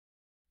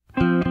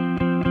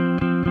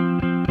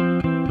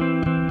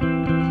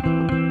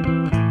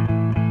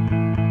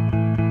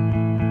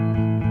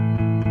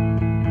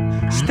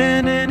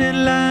Standing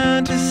in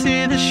line to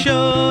see the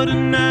show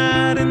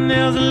tonight, and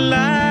there's a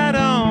light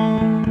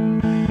on,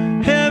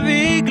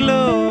 heavy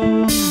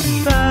glow.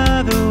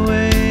 By the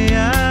way,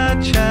 I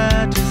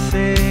tried to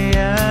say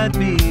I'd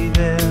be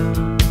there,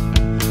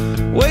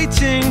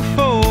 waiting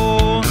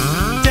for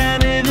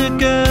Danny the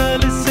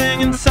girl is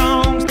singing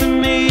songs to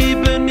me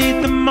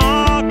beneath the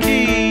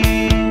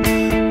marquee.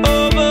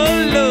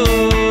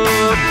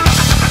 Overload.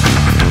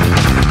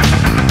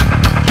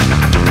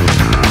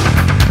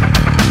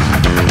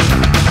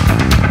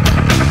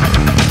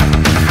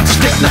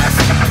 Stick knife,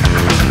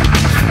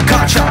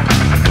 car chop,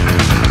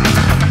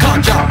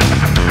 con job,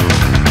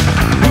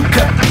 boot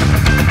cut.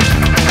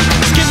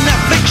 Skin that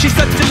flick, she's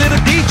such a little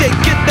DJ.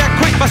 Get that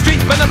quick by street,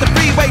 but not the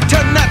freeway.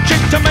 Turn that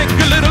trick to make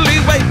a little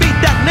leeway. Beat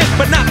that nick,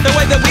 but not the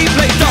way that we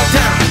play.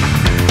 Dogtown,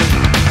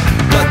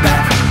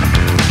 bloodbath,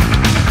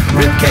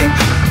 ribcage,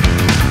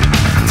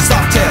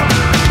 soft tail.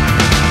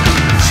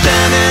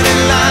 Standing in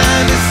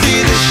line to see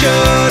the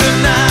show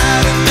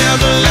tonight, and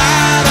there's a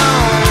light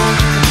on,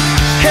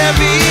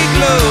 heavy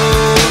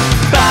glow.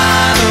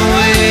 By the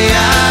way,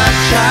 I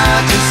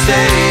tried to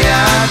say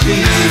I'd be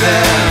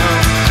there,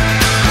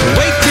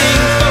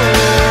 waiting for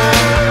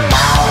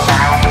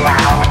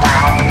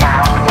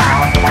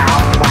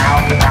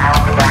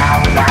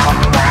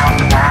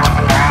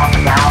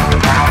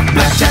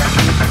blackjack,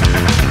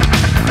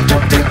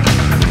 dope dick,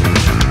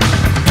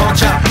 pawn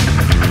chop,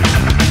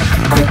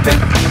 quick pick.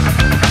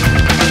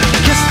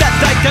 Kiss that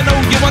dyke, I know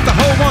you want the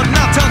whole one.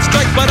 Not on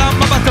strike, but I'm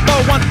about to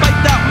bow one. Bite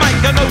that mic,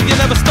 I know you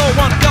never stole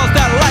one. Girls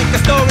that like a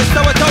story,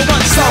 so I told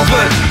one.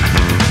 Salford,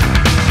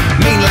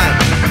 mean line,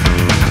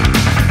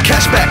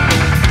 cashback,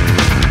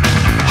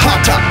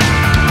 hot top.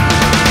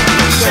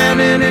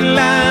 Standing in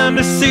line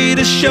to see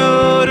the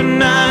show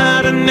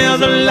tonight, and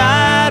there's a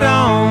light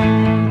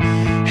on,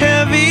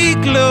 heavy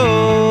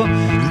glow.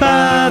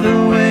 By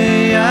the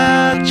way,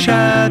 I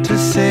tried to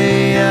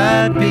say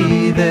I'd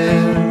be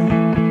there,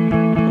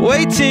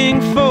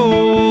 waiting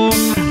for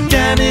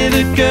Danny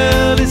the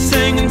girl is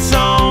singing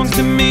songs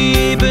to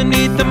me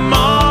beneath the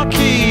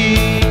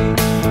marquee.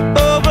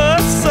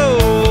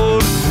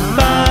 Oversold.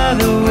 By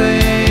the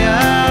way,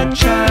 I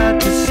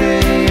tried to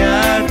say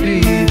I'd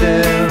be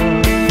there,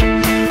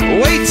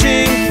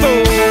 waiting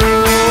for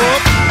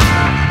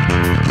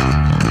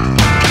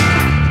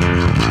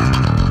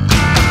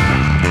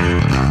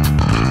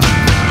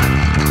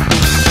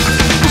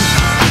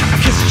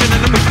kissing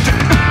in the mood,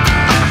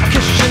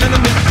 kissing in the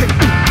mood,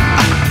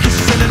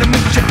 kissing in the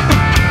mood,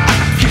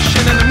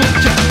 kissing in the mood,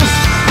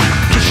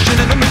 kissing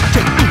in the mood, kissing in the mood,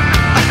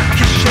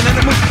 kissing in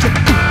the mood.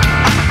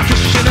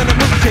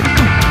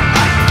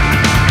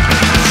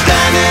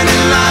 Standing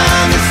in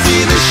line to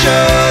see the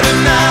show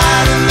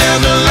tonight, and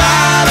there's a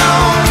light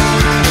on,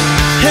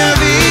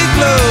 heavy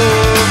glow.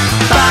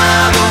 By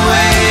the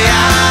way, I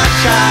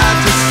tried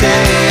to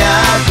say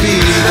I'd be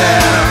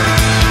there,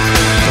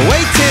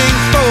 waiting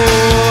for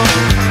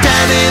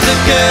Danny the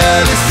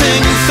girl is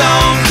singing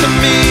songs to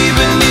me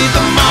beneath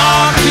the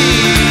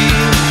marquee.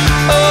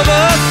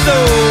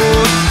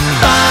 Oversold.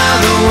 By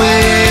the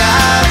way, I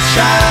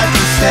tried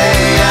to say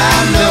I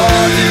know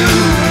you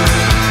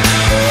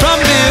from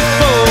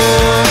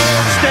before.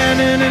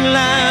 Standing in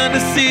line to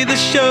see the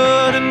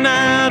show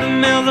tonight,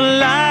 and there's a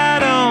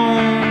light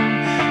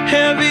on,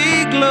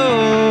 heavy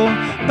glow.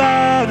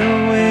 By the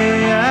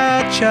way,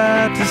 I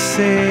tried to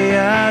say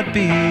I'd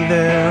be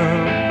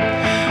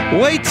there,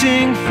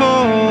 waiting for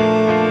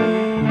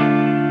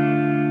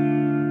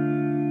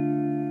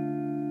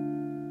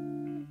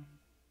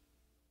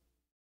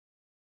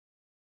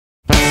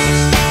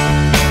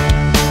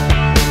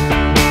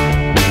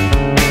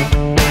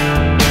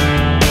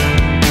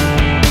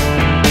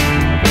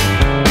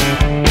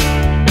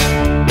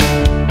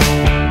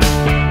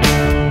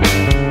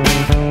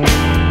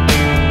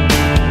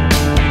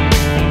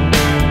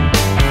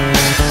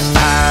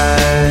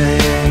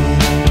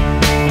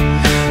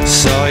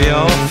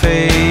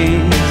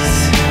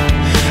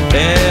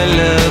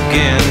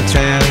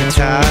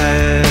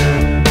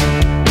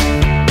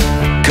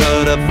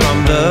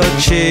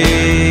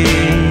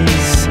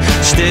cheese,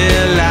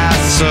 still I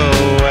so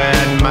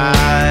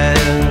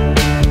admire.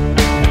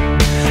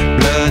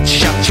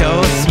 Bloodshot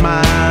your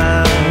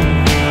smile,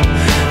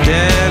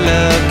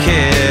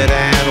 delicate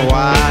and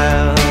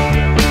wild.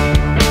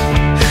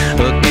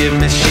 Forgive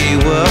me, she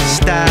will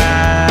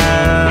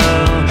style,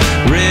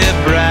 rip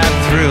right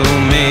through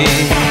me.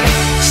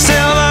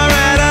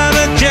 Silverado,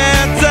 the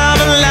chance of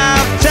a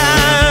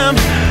lifetime.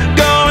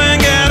 Go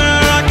and get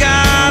her, I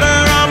got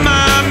her on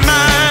my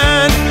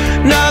mind.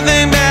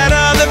 Nothing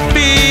better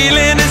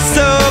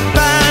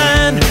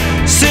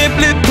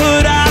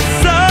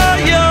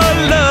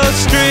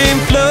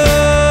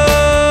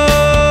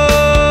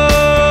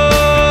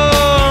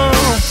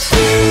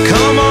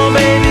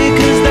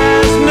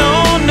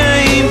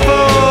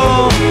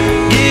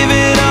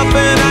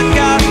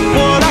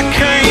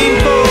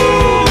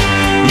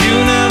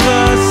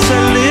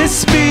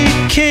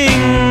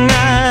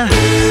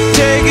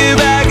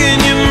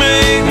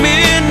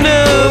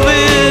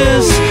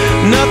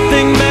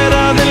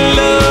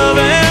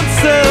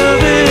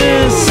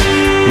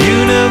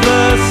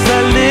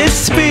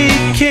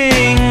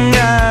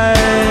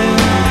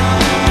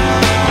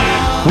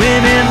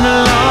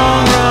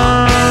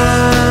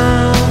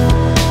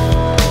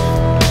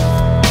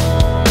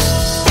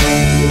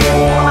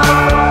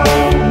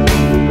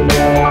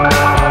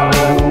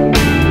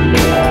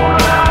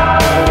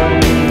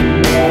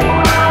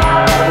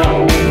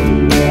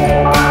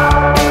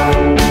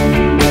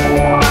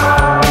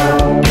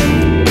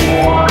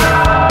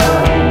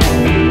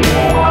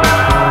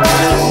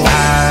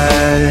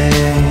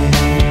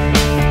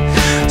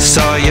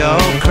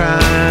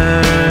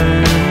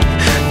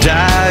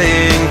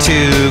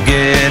to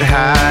get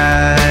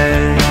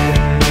high.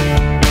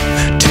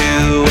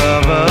 Two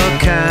of a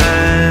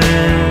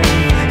kind,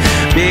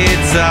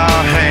 beats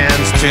our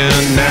hands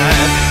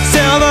tonight.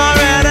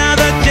 Silverado,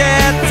 the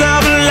jets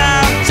of a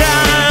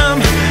lifetime.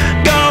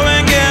 Go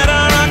and get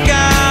her, I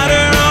got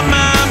her on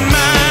my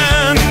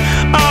mind.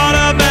 All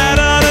the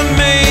better to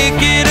make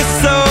it is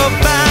so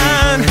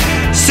fine.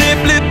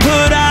 Simply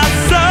put, I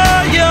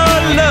saw your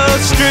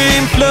love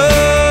stream flow.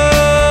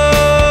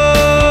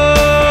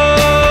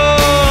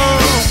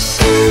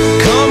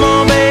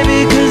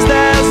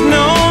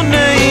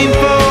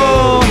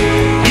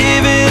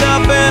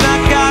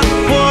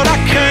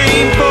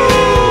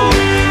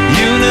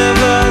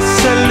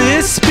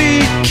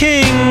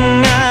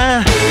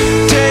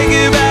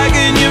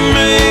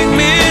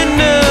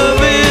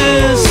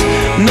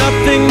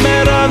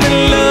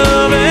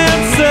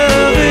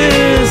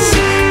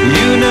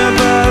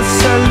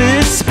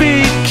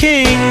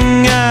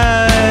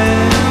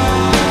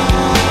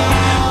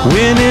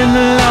 Win in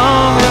the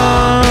long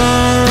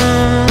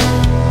run.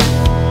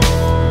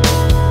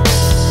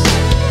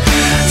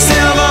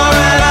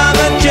 Silverado,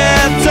 the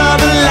jets of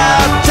a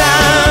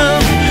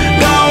lifetime.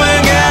 Go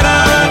and get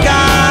her, I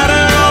got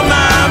her on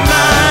my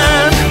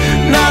mind.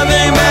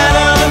 Nothing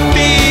better than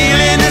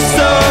feeling is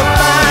so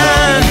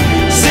fine.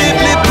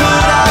 Simply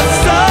put, I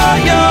saw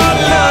your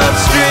love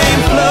stream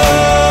flow.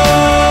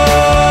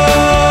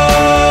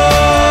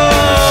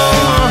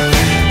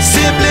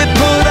 Simply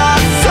put, I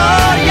saw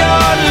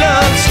your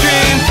love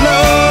stream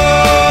flow.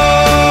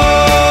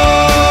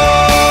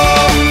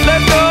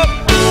 Let's go.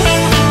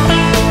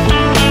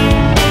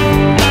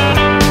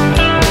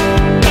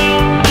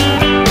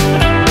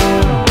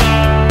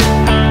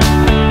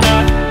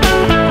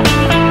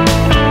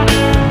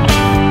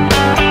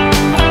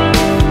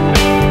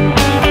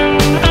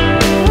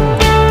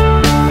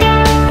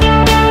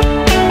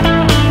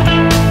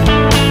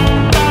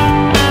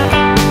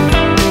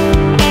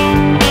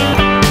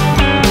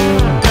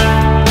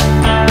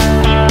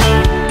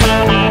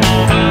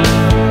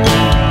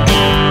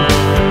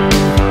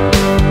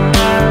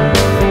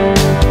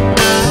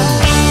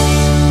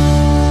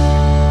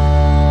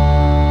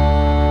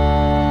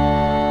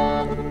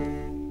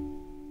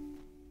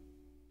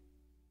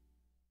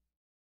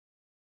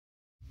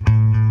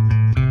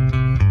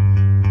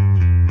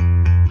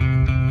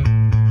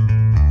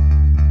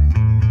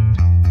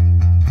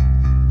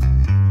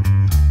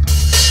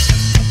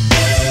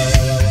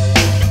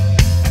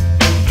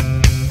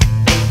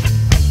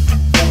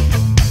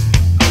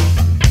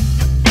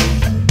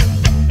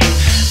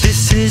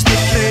 This is the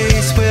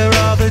place where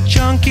all the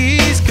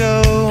junkies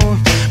go,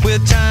 where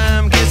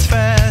time gets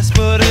fast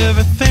but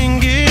everything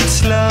gets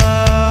slow.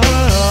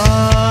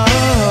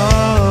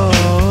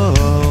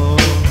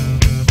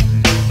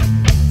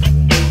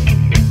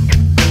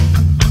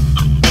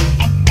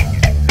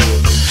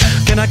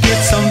 Can I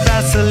get some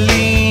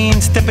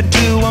Vaseline? Step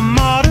into a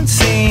modern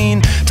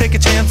scene, take a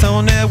chance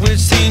on that which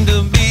seemed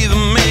to be the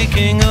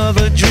making of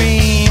a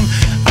dream.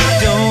 I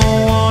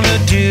don't wanna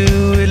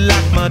do it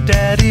like my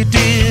daddy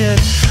did.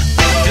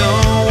 I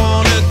don't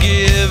wanna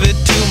give it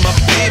to my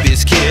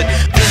baby's kid.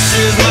 This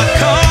is my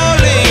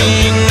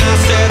calling, I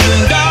said,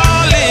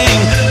 darling,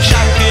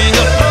 shocking,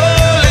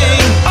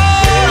 appalling.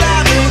 All I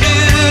can do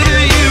to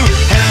you,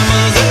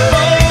 hammers are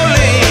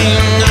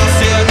falling. I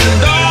said,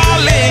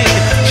 darling,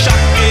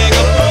 shocking,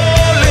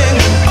 appalling.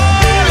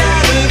 All I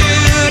can do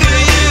to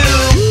you.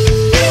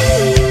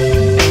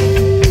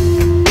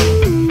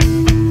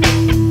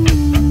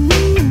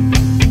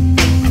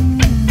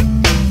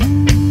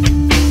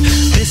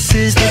 This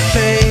is the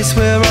place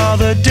where all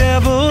the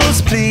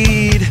devils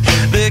plead,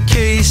 the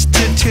case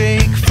to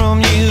take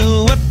from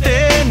you what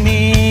they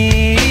need.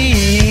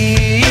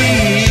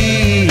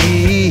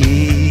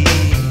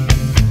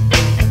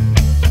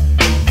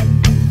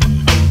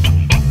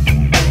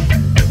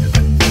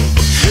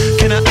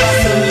 Can I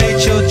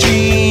isolate your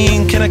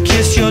gene? Can I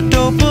kiss your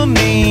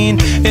dopamine?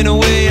 In a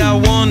way I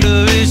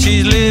wonder if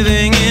she's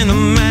living in a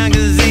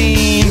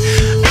magazine.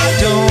 I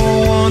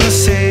don't wanna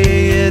say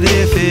it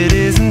if it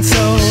isn't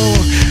so.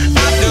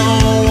 I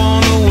don't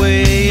wanna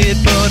weigh it,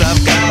 but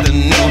I've gotta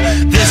know.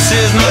 This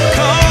is my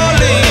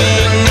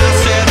calling, I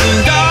said,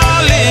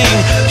 darling,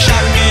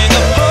 shocking,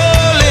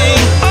 appalling.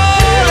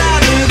 All I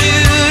can do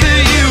to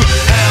you,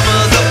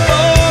 hammers are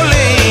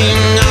falling.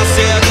 I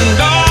said,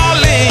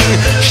 darling,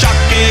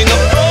 shocking,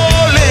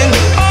 appalling.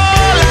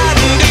 All I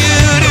can do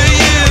to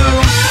you.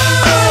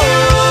 Oh,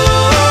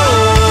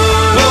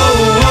 oh, oh,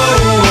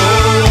 oh,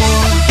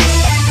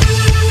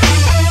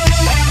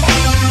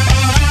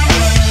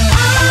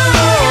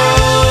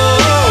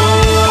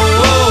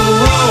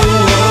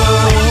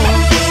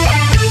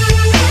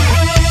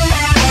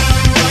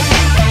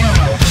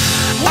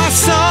 I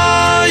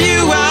saw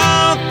you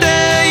out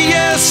there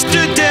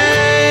yesterday.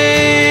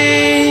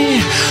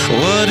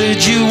 What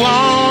did you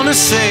wanna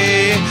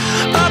say?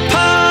 A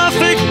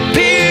perfect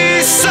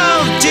piece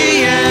of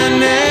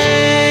DNA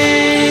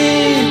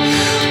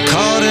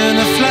caught in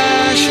a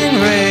flashing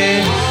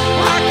ray.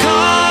 I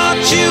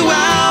caught you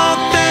out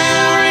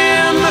there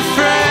in the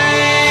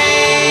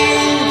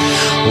frame.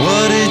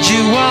 What did did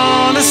you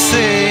wanna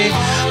say?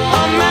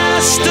 A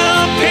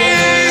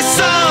masterpiece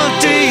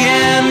of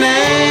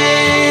DNA,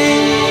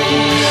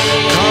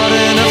 caught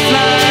in a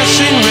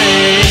flashing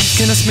ray.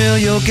 Can I smell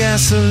your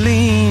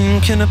gasoline?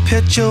 Can I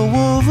pet your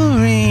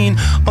Wolverine?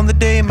 On the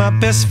day my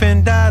best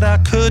friend died, I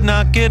could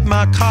not get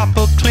my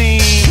copper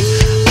clean.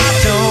 I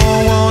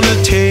don't wanna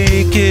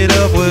take it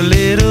up with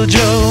little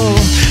Joe.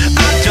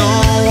 I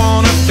don't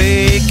wanna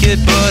fake it,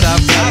 but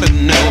I've gotta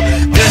know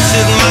this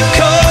is my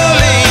calling.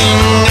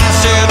 I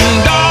said,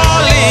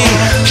 darling,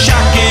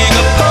 shocking,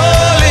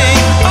 appalling,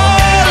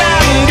 all I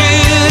can do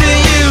to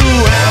you,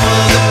 I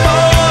was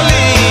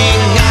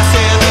appalling. I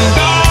said,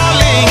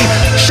 darling,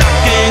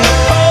 shocking,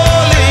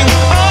 appalling,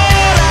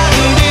 all I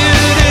can do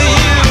to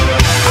you.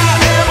 I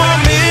am a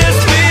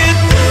misfit,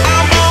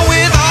 I'm on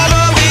with all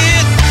of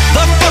it.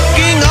 The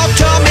fucking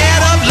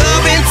ultimate of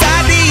love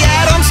inside the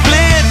atom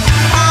split.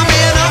 I'm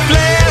in a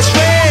flash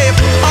wave,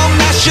 a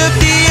mash of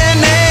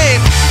DNA.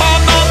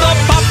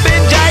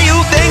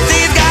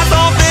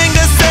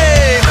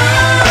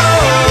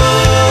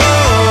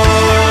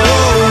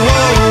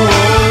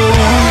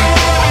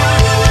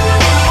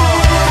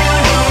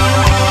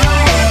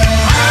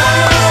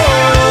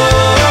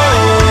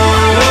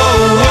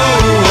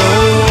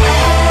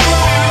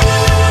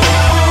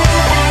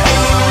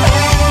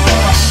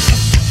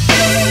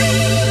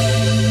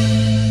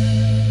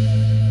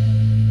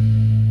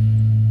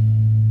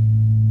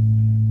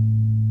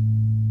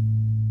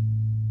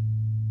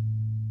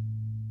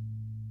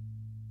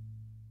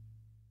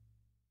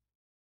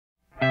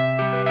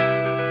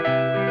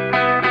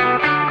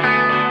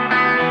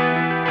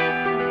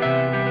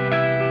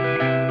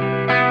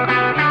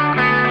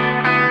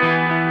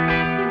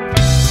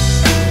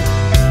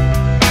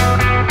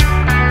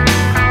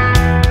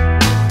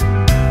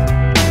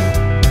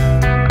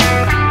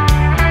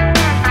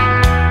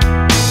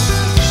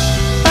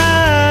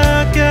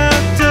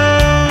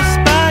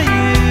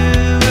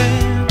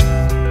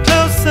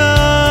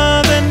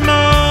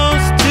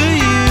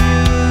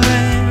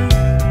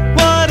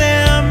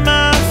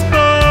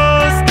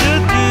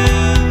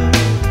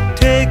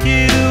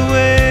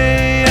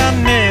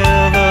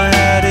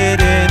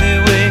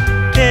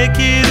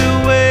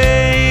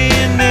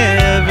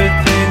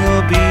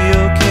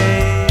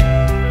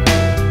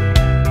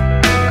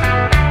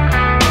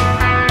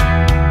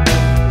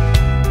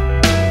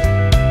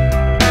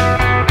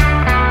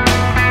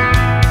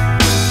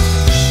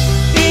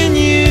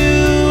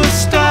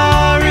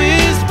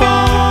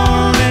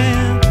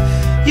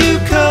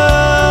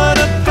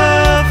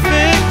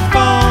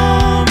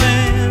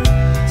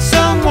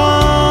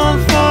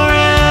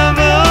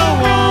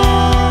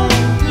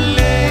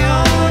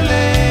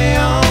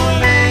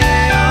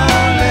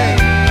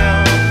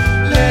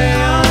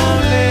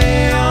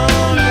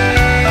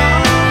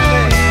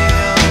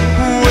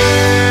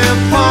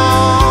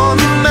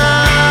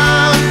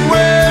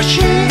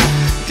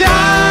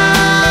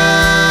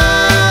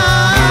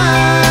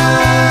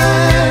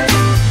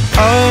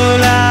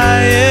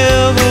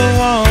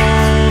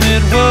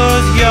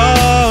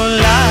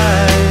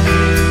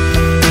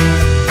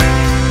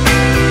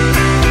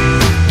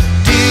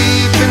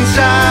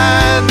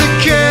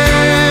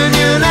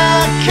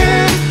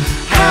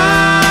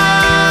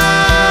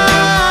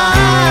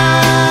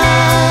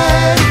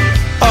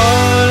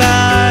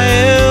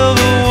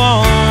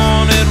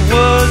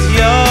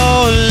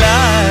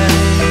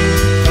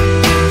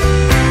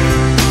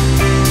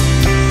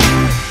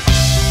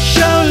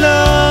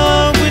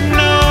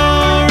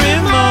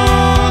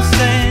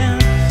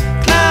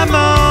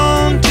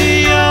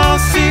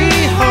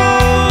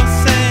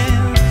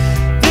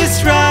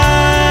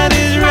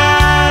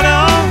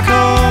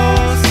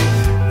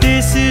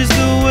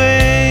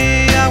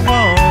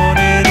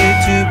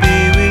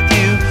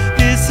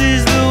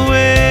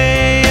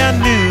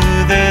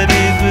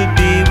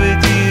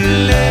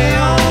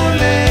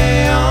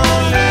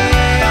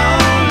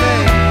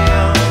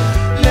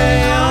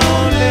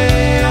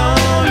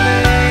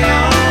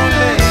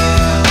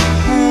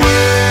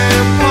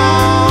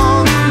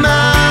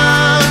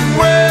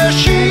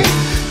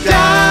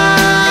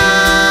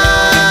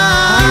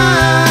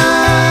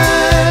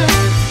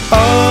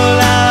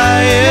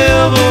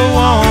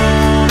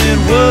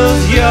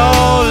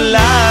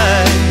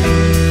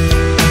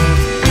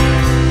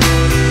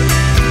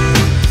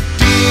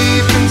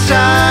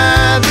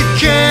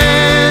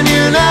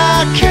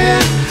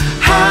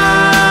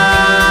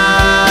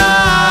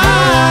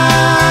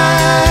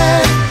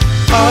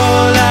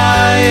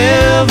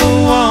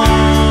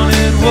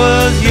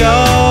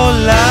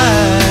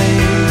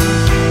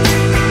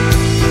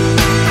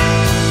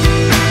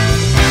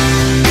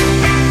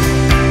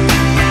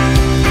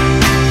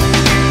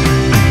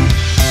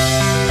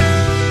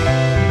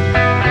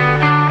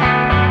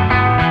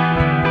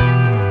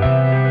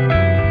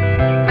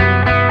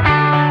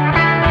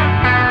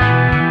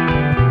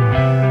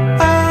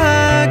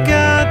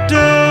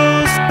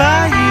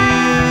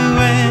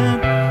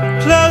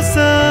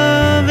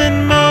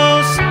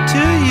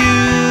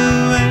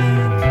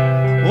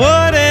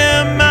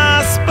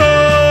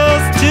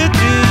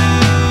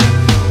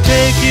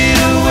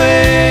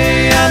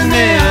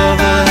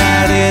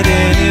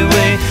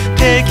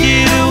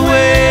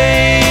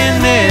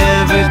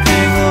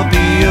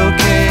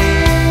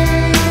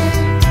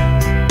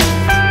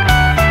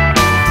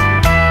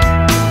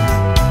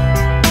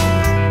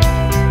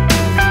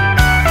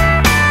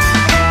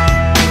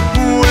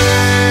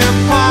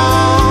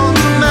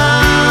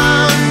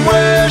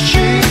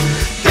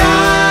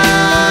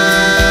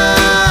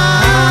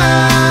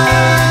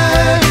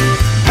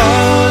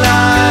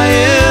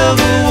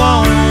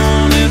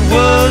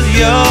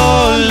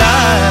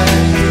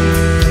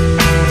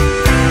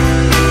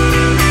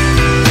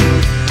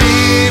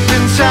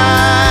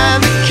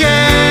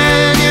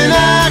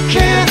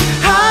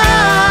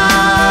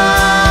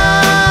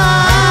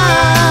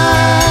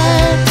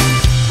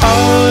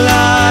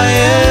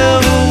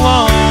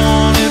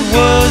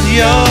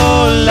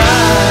 your life.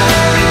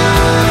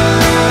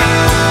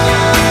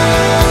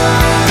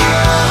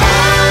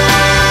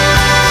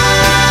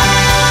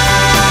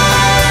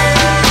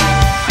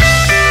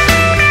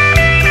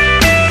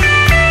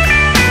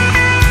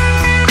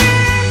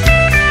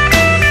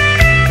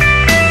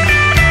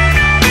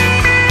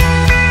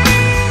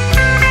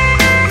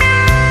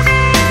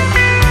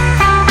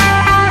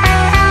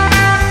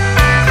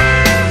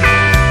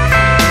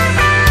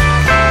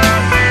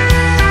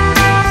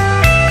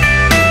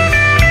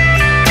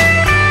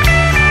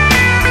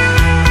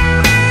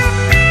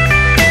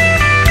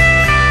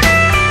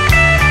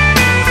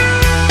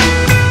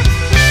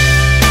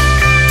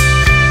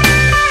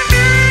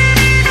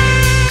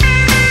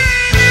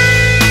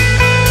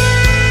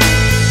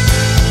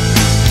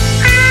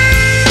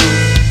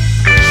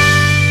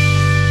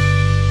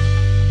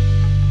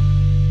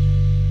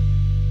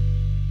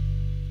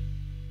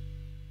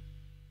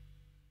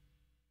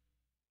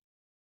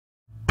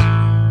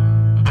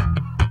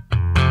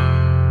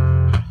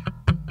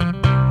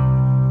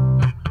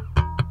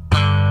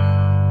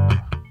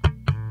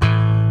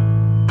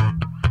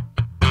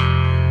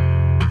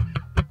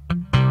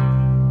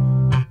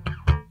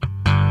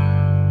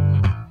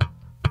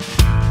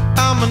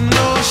 I'm a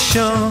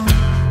notion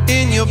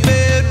in your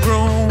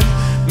bedroom,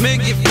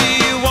 make you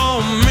feel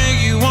warm, make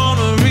you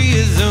wanna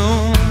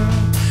resume.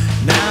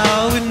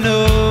 Now we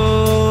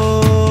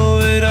know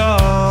it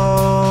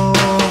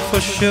all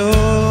for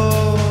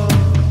sure.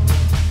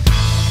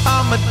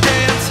 I'm a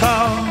dance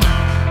hall,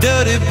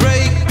 dirty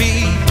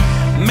breakbeat,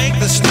 make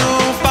the snow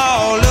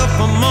fall up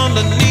from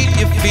underneath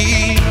your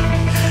feet.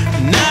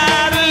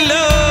 Not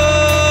alone,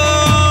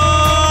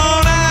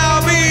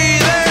 I'll be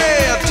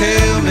there.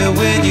 Tell me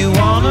when you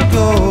wanna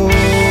go.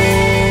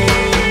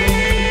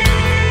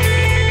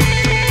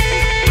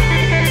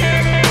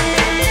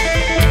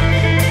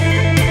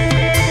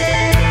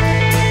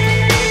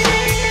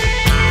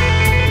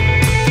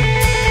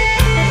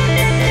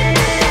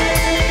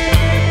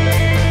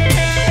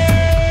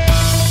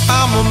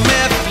 I'm a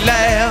meth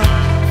lab,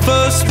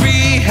 first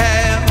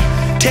rehab,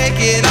 take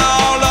it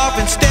all off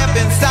and step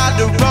inside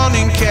the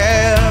running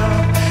cab.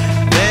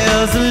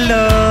 There's a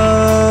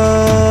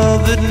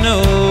love that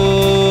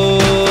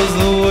knows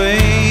the way.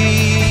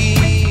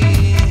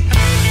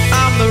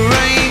 I'm the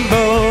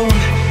rainbow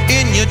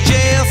in your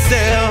jail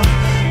cell,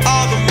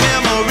 all the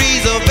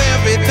memories of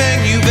everything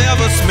you've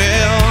ever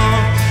smelled.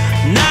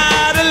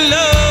 Not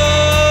alone,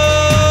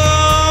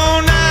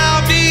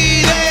 I'll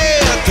be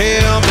there.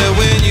 Tell me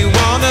when you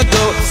wanna go.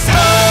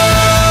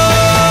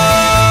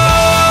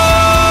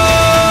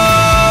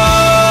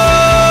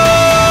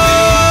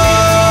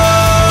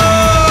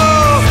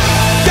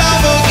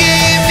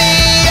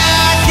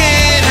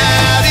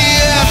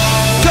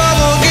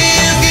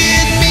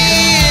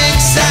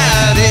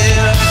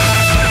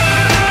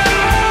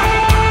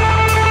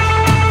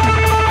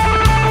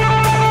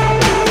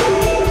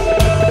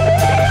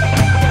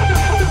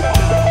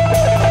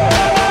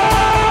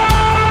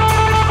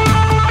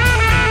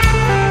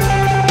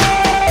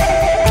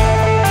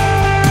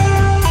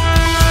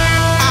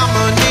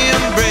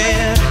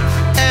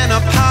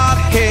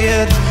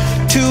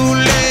 Two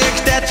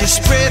legs that you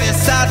spread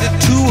inside the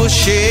tool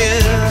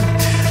shed.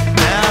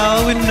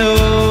 Now we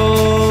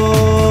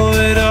know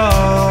it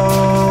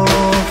all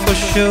for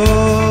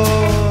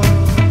sure.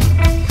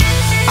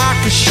 I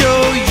could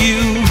show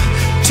you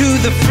to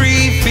the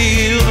free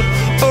field,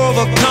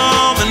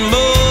 overcome and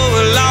more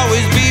will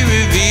always be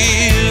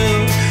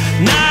revealed.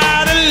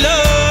 Not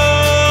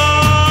alone,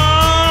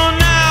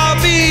 I'll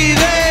be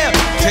there.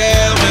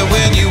 Tell me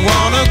when you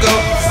wanna go.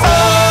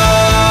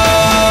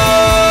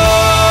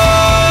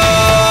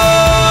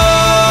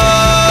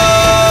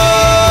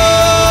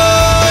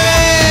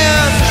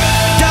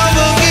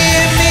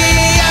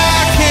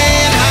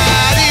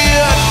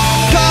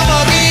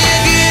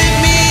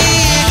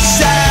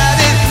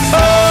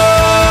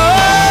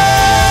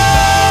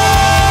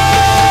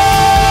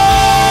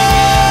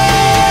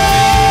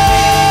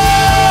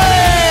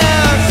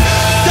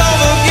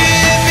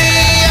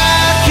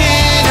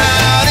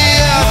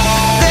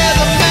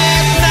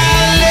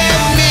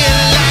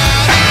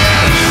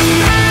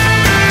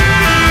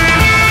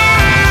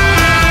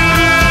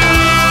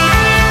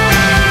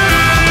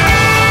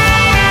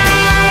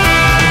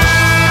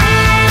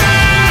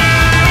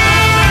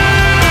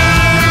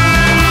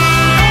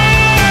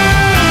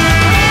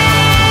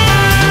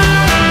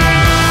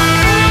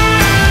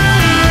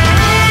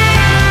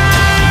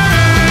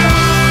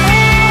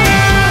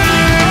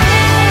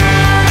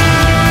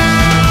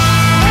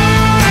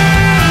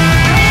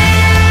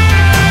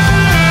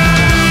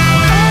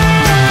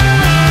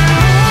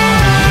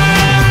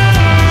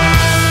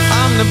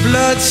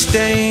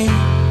 Stain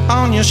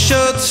on your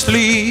shirt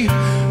sleeve,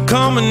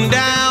 coming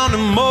down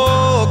and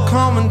more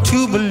coming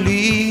to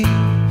believe.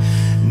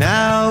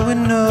 Now we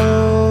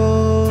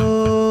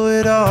know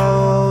it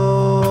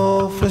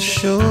all for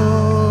sure.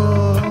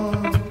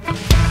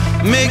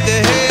 Make the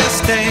hair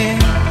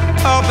stain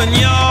up in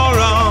your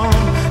arm,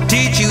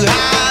 teach you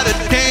how to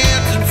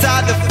dance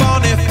inside the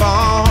funny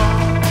farm.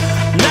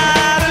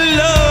 Not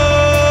alone,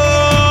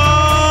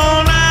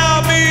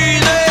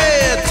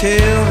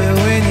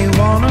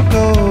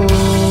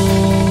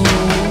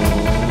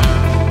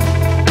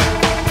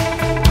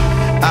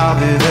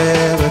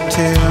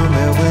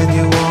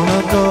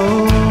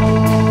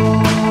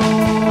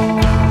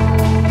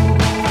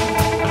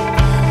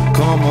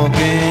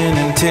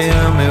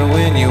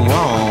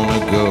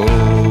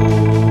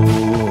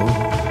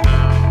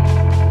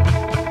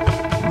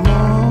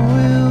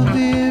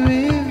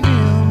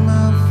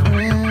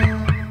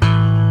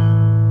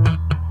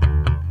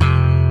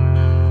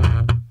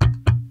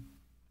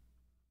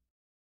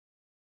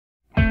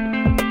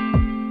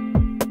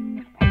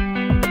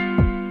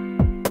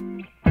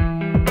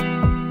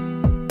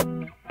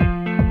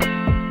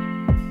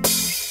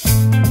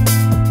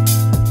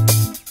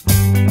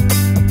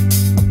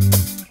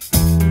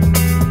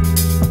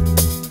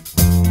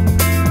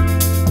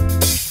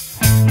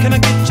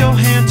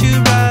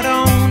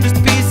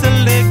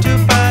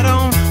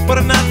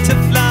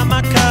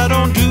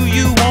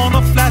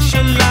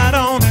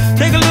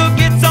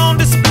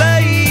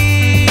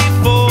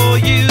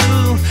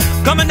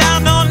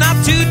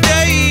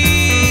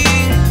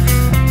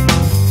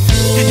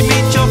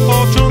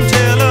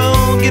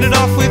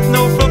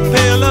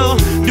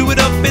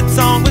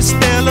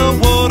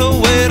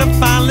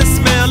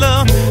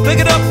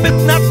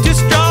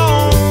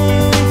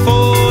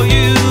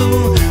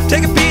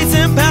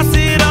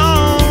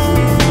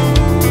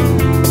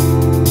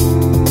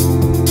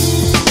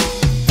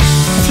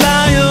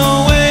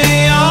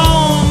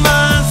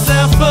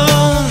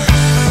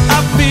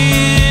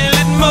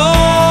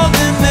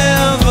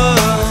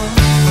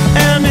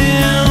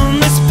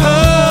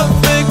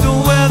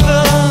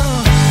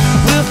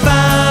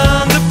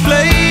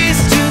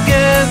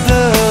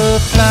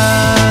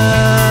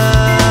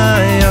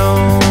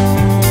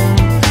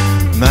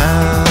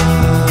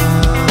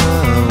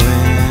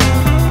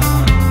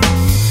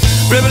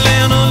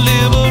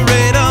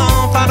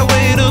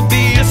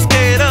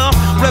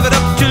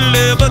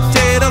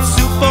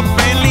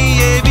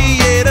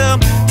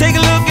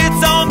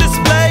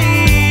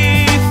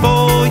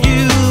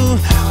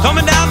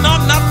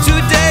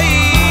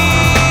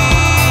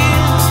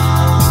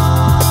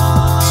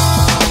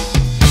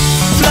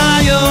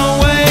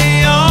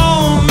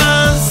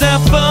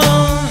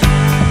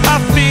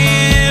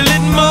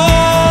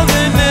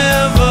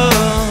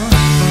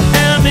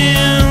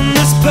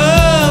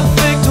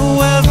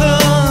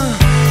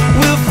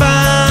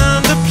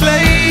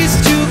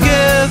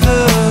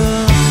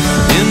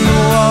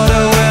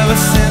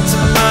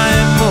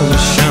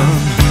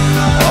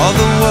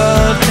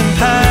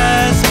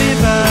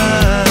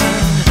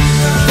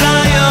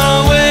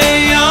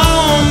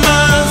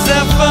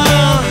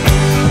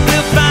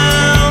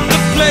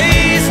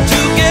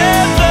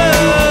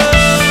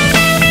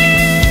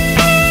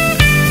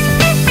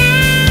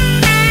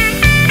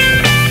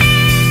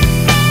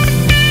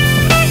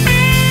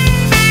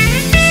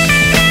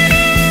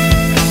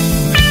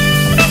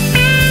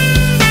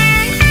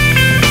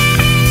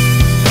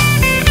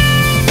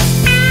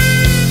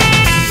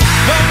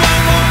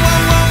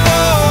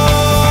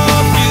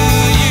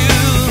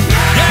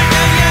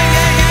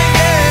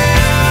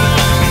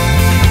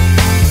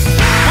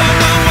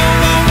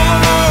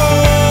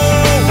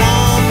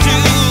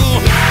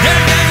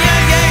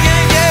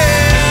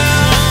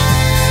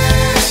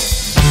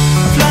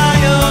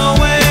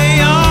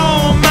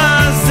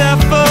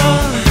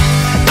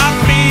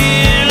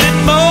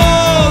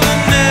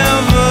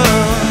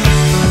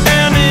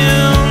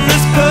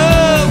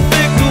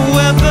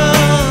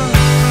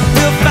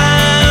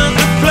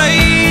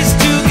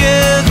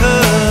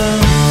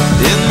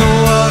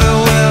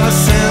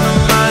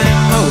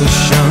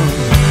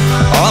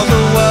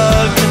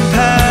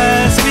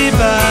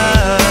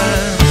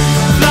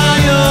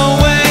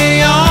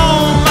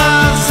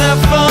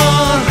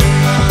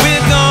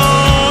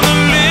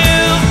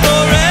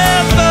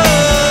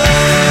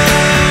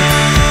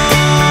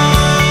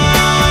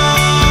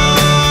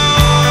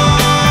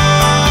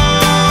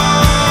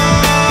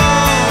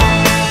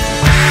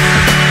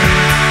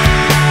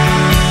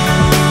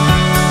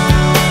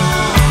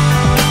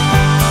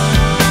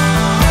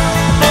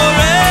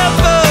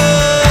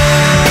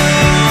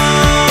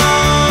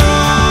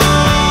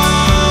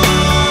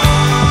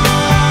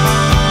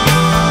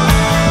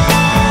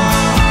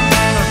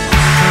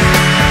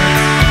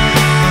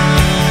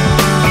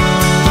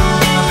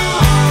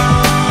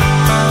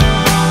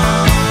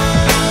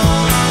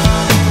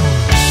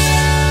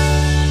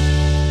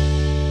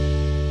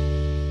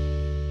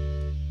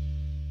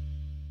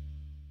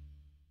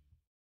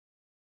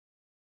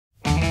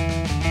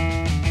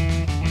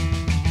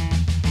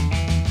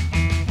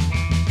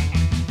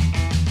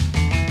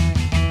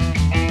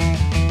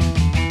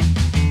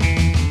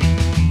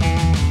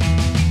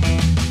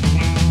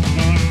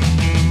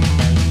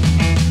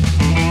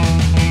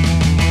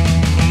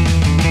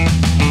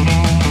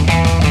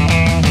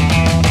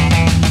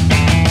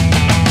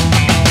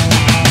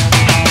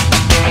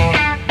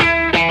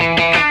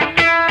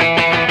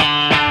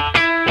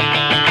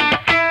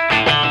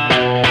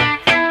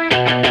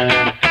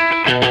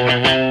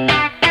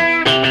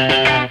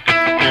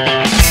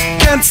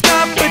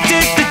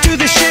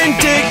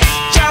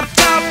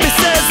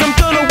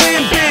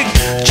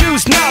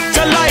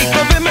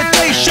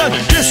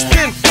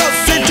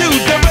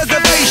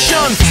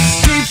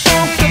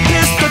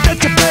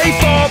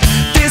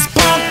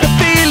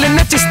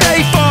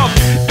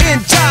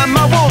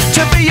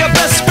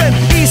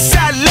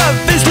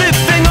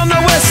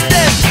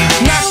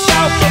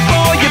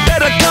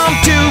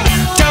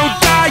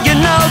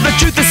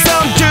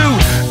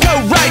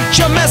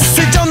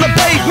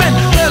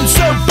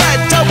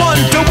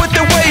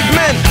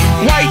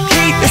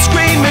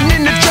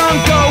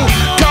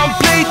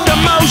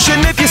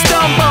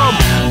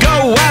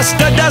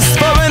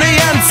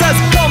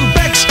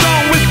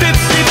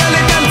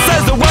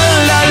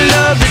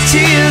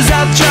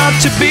 I try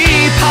to be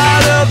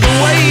part of the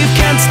wave.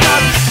 Can't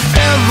stop,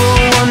 ever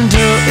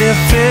wonder if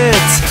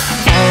it's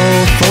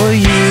all for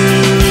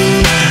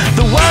you.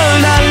 The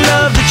world I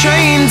love, the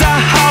trains I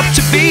hop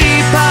to be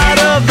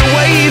part of the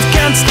wave.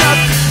 Can't stop,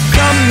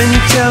 come and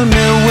tell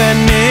me when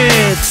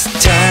it's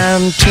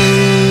time to.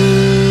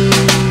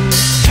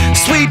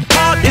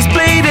 Sweetheart is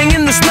bleeding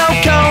in the snow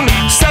cone.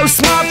 So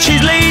smart,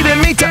 she's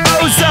leading me to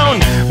ozone.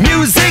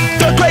 Music,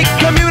 the great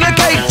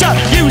communicator.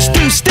 Use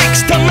two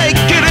sticks to make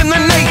it in the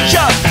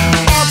nature.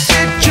 I'll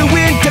get you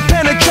into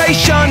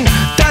penetration.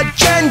 The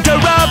gender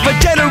of a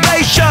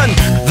generation.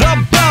 The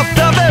birth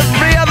of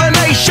every other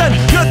nation.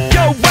 Look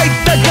your way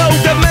to go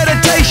to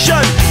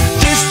meditation.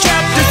 This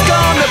chapter's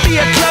gonna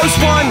be a close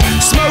one.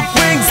 Smoke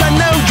rings, I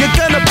know you're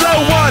gonna blow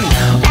one.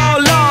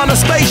 All on a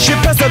spaceship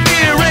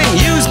persevering.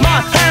 Use my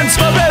hands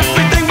for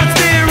everything but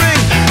steering.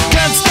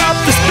 Can't stop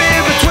the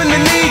spirits when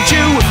they need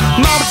you.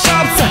 Mom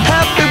tops are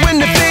happy when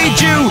they feed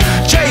you.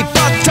 J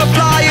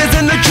butterfly is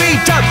in the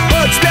treetop.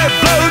 Birds that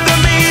blow the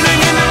meaning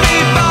in the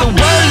bebop.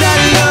 The world I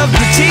love,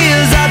 the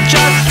tears I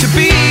drop to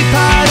be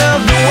part of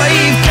the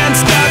wave. Can't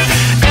stop,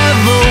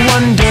 ever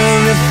wonder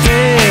if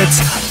it's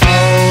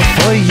all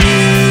for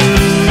you.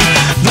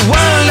 The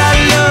world I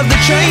love, the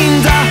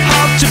trains I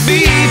hop to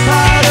be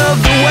part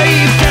of the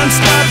wave. Can't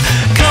stop,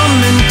 come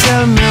and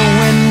tell me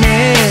when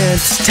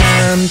it's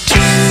time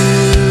to.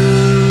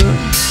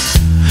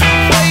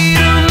 Wait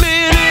a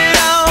minute,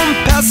 I'm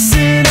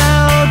passing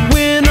out,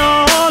 win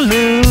or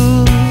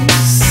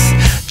lose,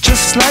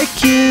 just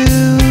like you.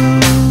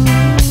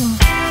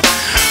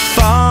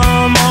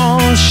 Far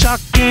more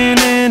shocking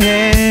than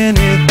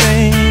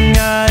anything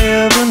I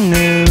ever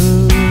knew.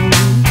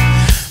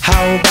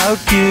 How about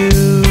you?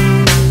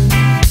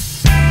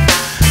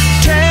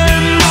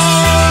 10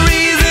 more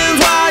reasons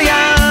why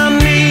I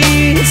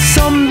need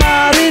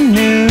somebody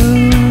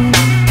new,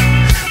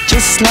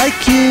 just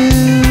like you.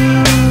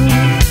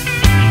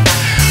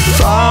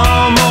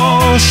 Far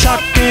more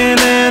shocking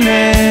than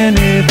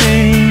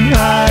anything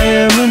I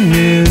ever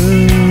knew.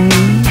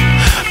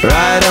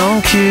 Right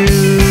on cue.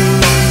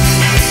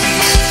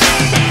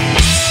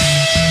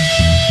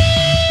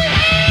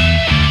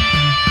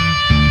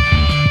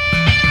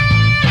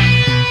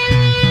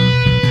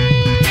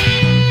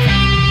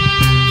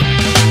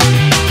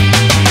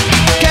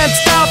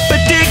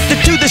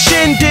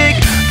 Shindig,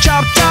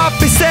 chopped off,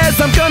 he says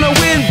I'm gonna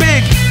win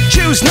big.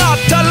 Choose not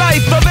a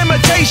life of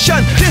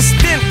imitation.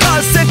 Distant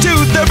us into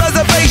the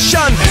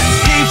reservation.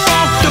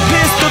 Default the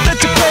pistol that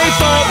you pay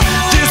for.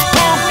 This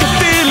punk the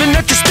feeling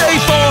that you stay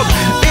for.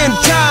 In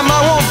time I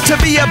want to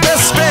be your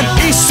best friend.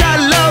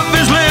 Eastside love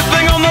is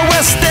living on the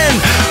west end.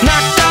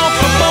 Knocked off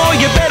a boy,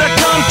 you better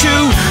come to.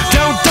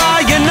 Don't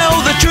die, you know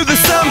the truth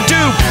is some do.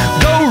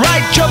 Go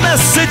write your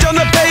message on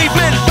the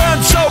pavement.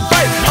 Burn so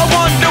bright, I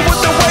wonder what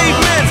the wave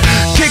meant.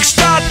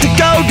 Kickstart the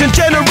golden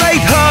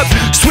generate hub.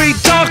 Sweet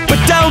talk but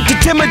don't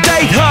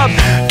intimidate hub.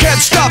 Can't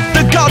stop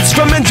the gods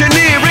from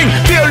engineering.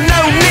 Feel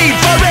no need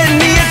for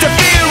any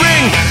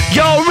interfering.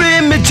 Your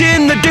image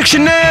in the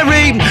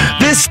dictionary.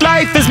 This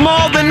life is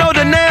more than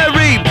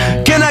ordinary.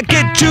 Can I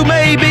get you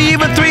maybe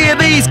even 3 of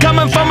these?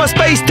 Coming from a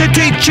space to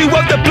teach you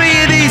of the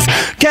Pleiades.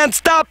 Can't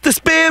stop the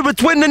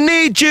spirits when they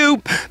need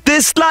you.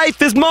 This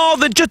life is more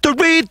than just a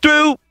read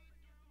through.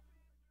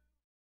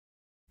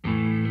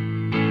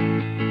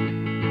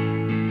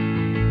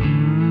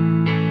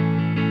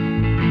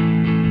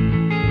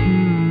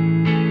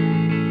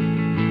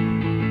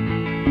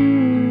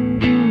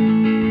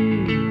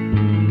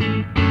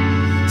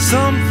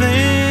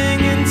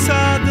 Something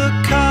inside the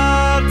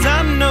cards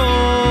I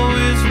know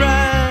is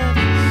right.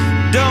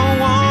 Don't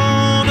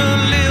wanna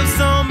live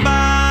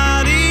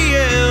somebody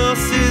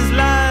else's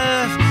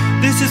life.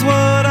 This is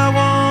what I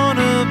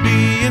wanna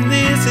be, and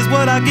this is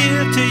what I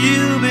give to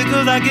you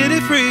because I get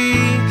it free.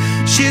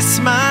 She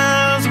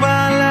smiles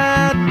while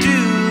I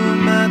do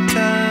my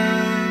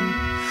time.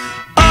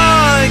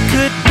 I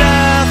could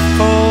die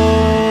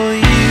for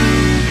you.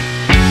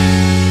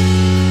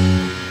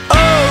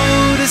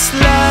 Oh, this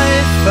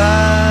life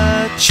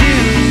I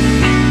choose.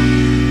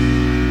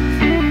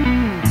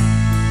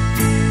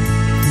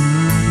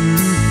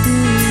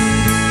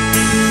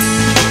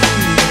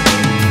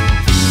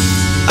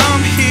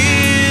 I'm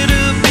here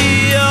to be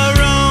your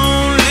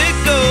only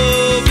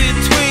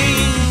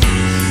go-between,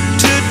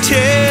 to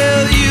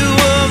tell you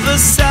of the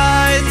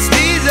sights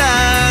these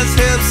eyes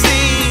have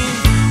seen.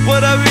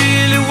 What I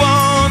really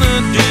wanna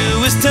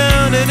do is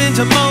turn it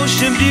into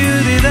motion,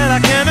 beauty that I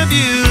can't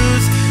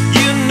abuse.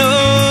 You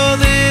know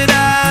that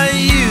I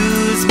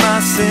use my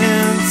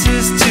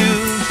senses too.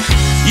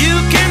 You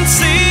can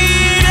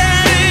see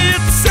that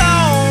it's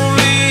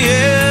only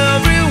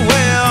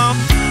everywhere.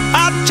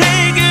 I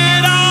take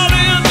it all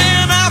in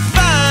and I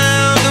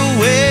find a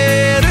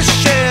way to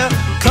share.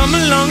 Come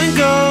along and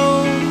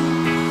go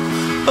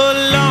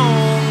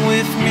along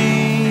with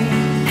me.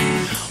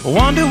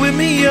 Wander with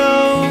me,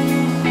 yo.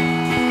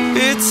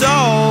 It's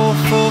all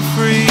for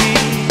free.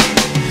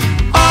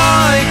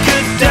 I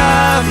could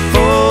die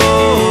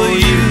for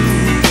you.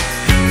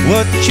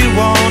 What you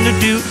wanna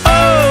do?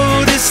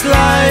 Oh, this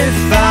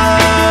life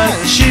I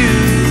choose.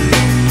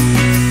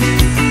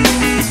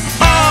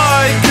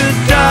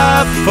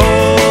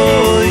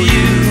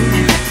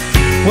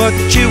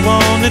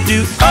 wanna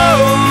do?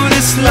 Oh,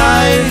 this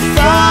life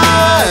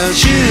I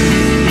choose.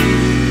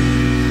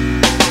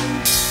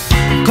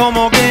 Come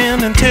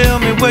again and tell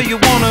me where you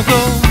wanna go,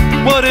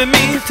 what it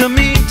means to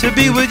me to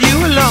be with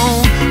you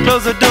alone.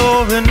 Close the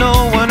door and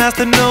no one has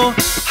to know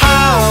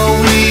how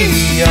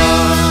we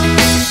are.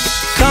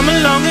 Come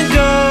along and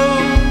go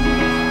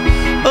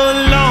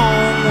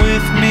along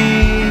with me.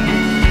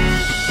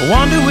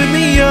 Wander with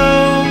me,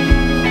 yo,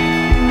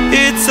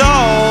 it's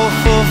all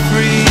for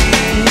free.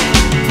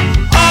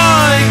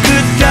 I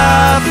could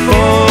die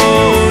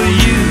for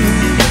you.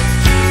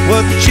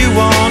 What you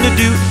wanna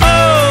do?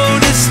 Oh,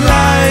 this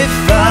life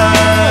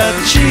I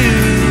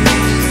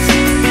choose.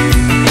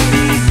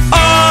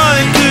 I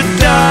could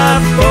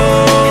die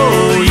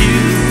for you.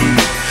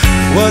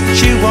 What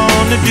you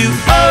wanna do?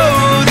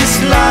 Oh, this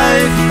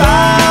life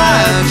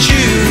I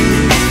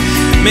choose.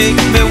 Make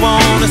me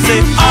wanna say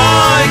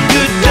I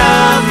could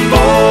die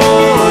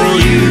for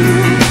you.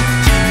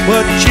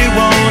 What you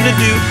wanna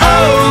do?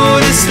 Oh,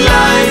 this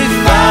life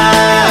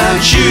I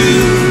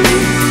choose.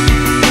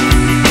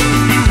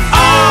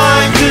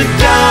 I could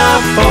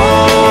die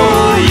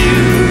for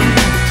you.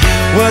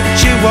 What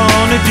you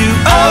wanna do?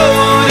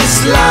 Oh, this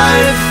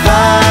life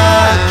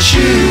I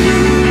choose.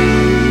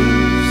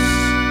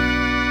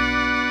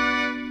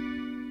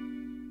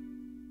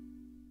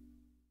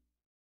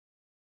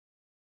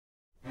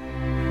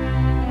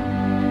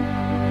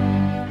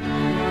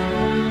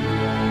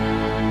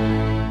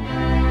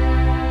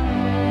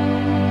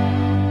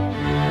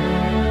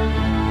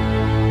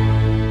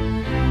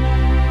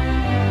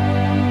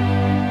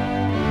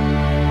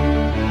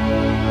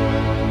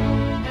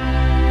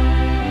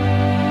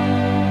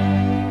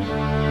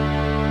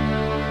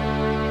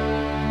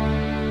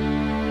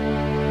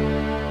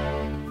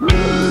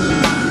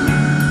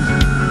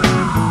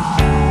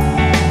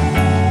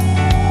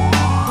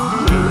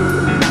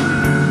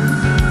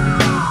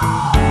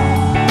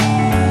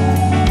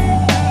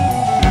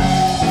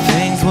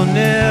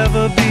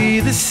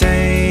 The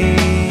same.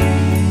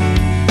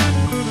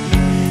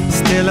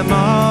 Still I'm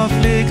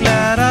awfully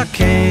glad I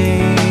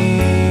came,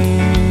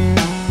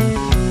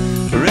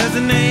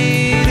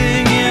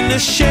 resonating in the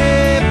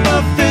shape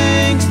of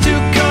things to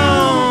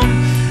come,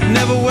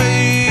 never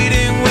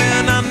waiting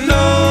when I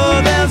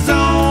know there's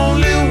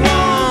only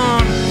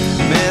one.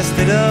 Messed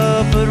it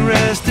up but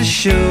rest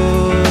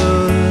assured,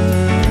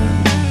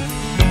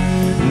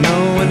 no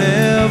one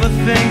ever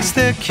thinks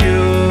they're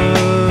cured.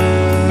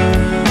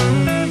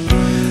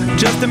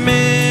 Just a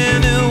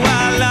minute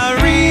while I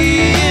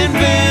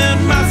reinvent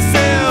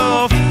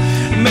myself,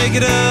 make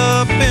it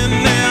up and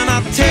then I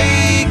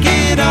take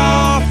it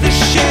off the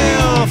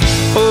shelf.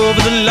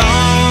 Over the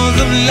laws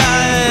of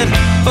light,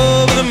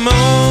 over the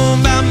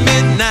moon by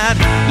midnight,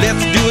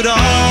 let's do it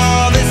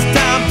all this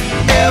time.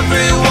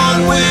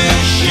 Everyone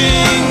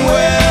wishing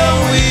where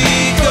we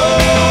go,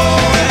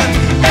 and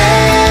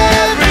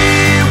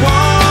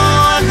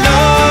everyone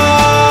knows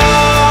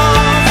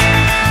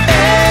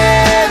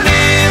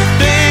anything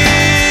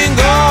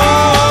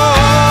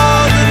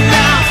goes. And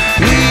now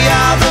we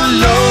are the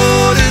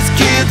Lotus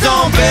Kids,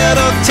 on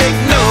better take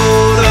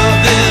note of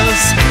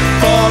this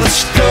for the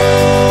story.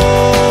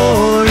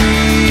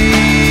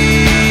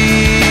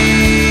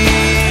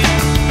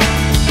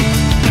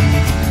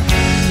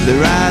 The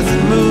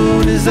rising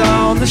moon is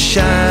on the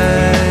shine,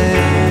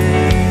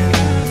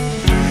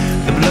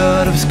 the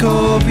blood of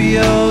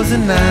Scorpios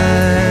and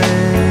mine,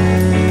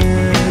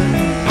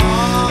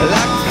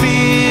 like the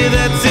fear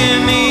that's in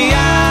the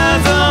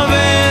eyes of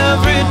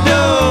every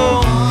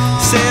door.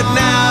 Said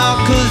now,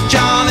 'cause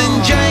John and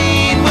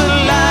Jane would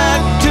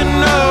like to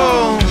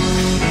know,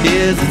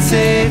 is it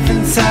safe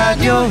inside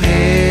your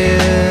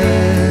head?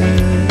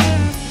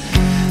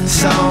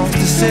 Songs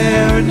to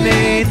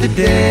serenade the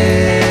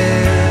dead.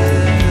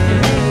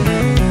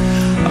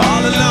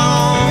 All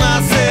along I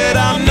said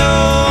I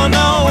know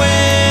no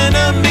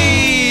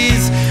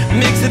enemies.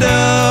 Mix it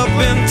up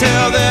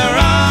until there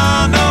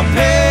are no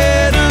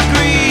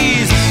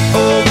pedigrees.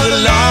 Over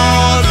the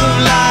laws of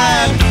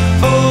life,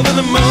 over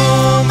the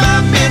moon by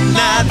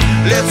midnight,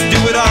 let's do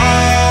it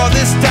all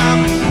this time.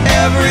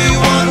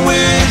 Everyone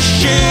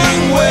wishing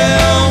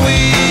where we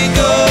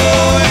go,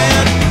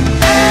 and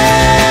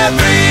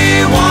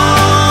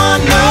everyone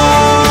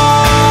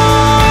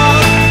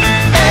knows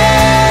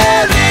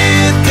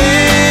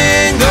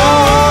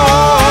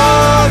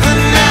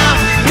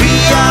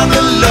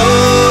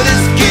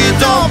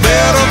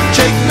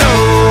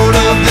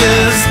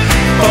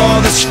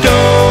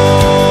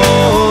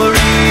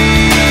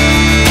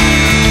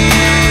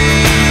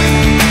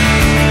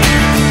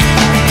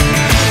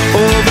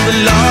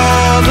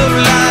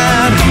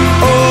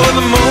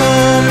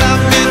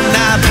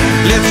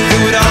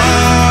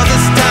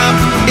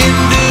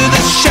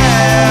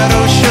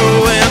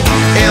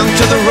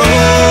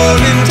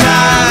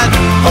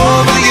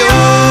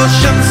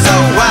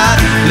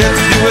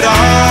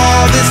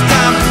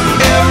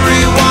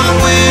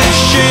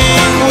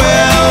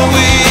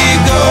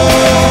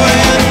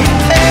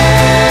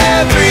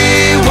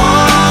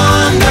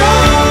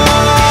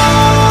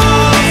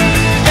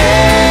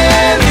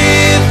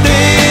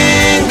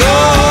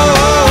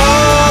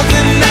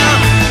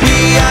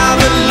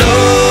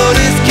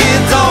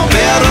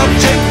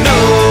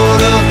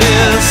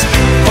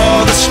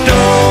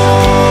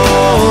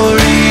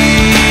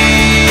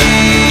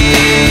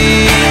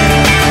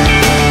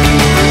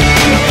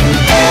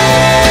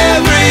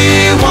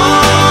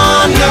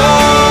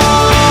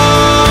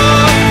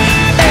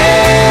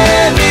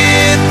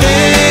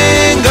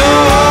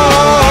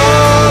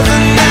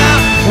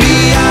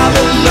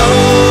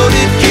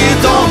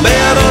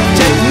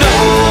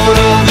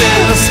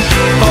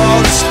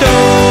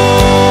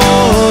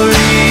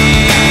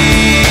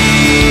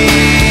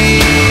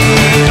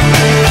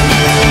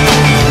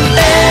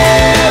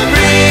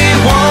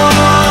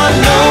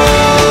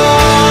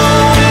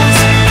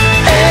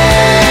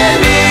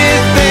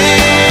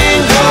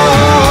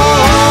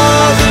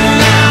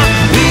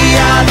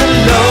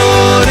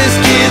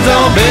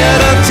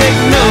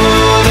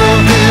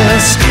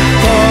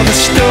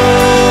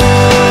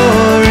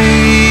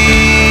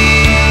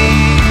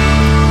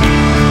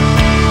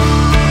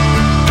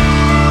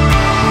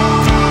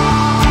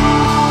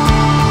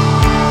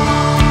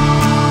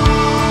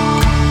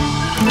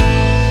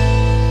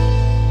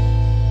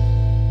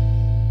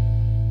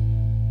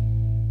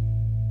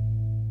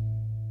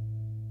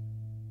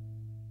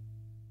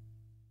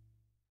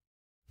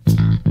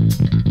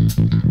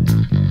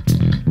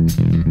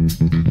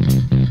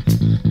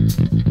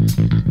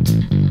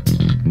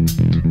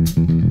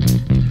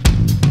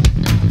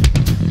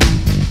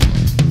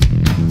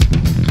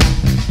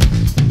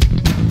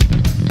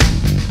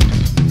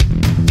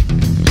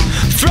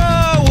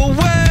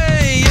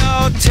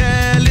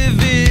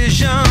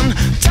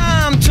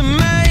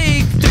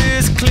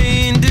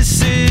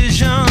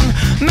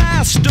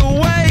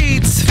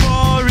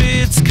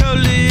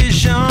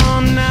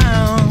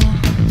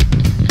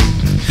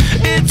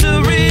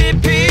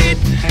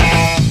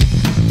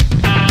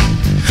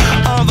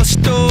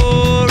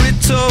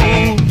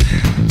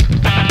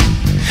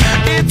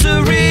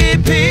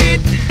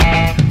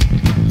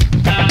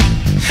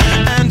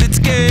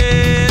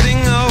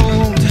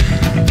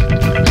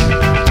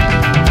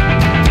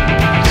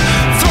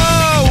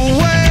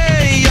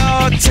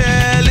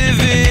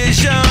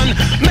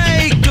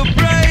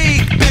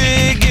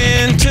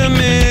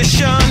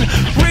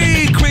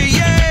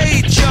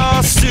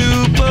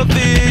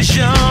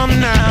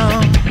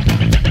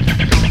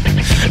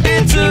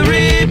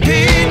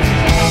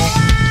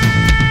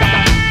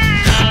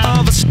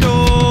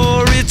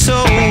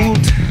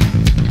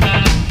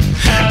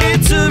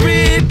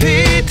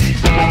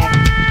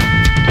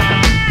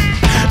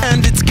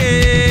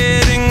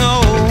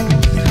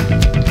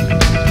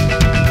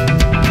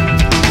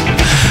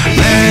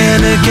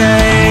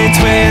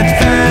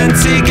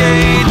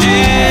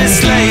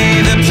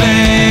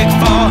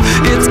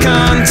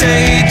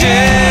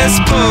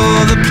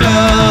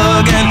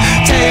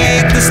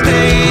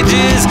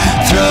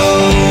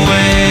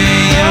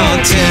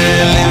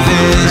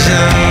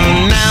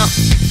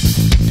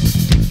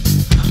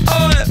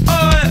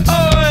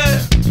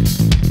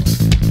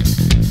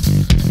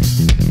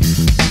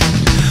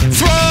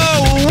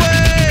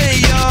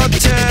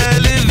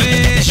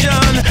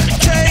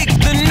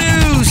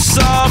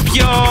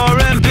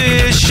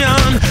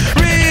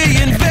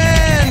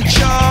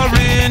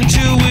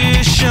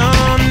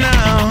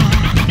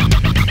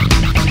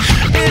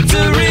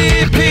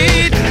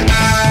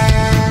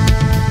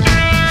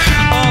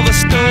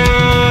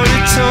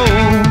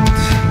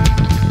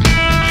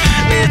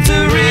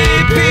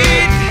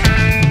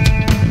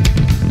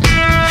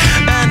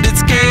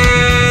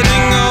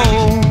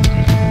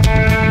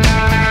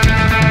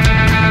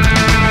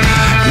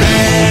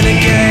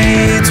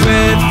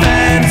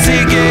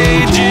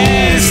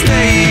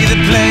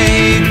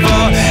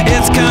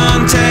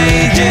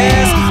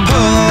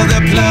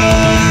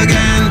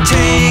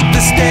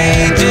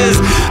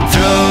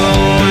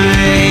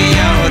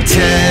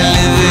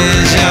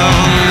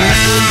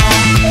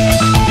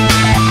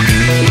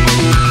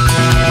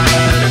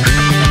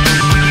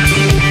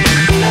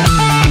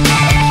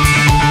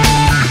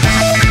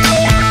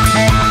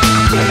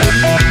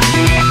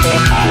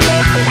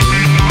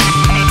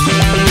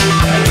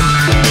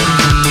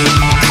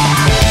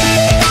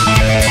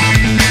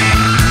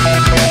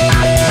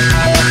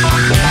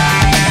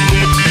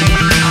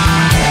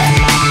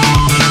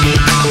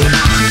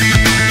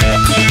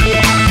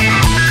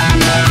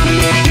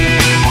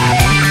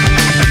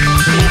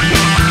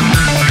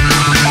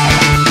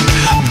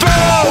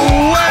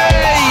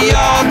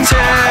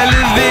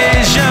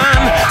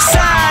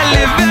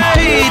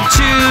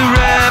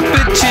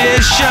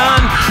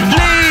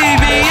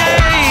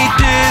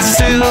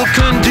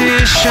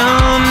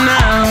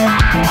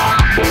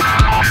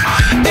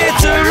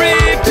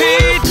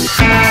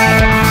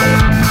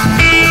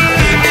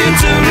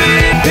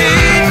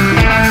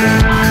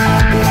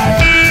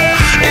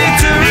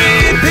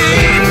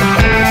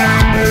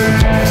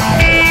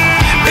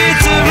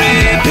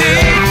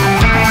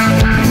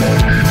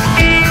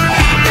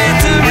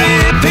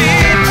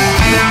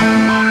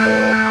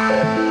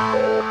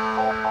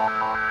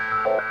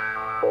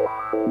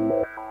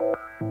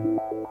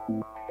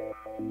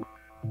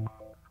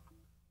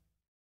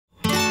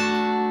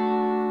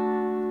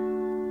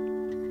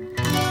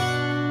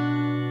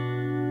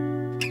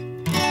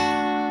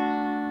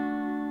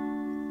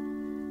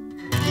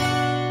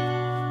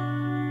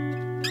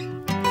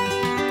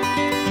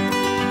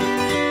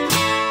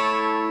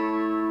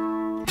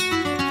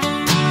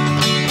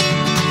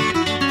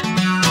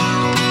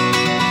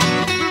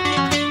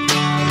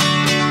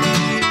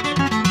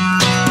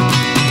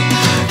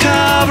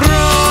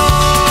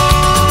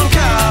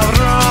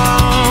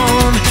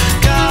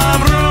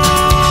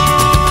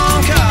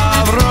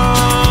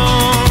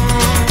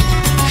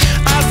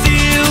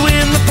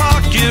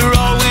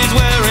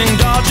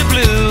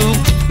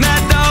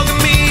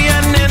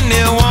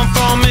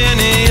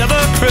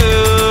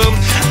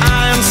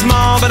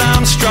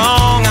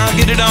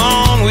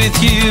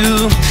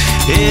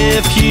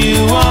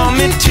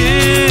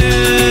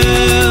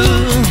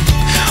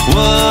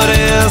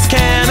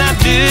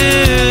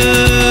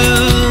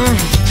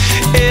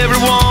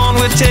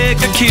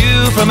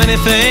from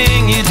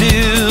anything you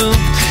do.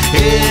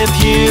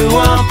 If you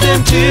want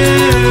them to,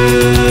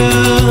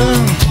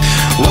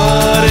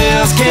 what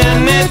else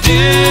can they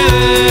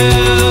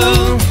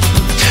do?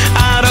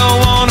 I don't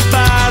wanna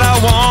fight, I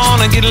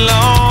wanna get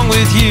along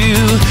with you.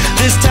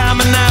 This time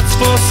of night's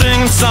for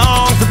singing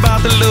songs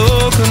about the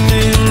local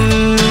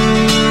news.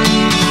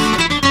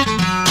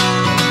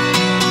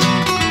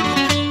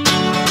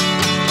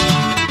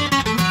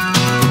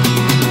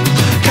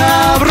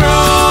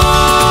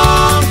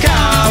 Cabrón,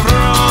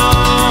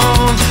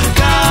 cabrón,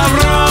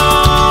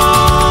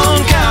 cabrón,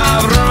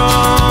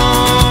 cabrón.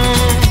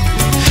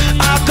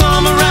 I'll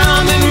come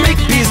around and make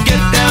peace,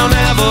 get down,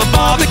 have a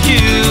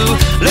barbecue.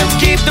 Let's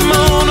keep the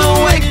moon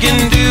awake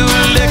and do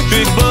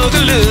electric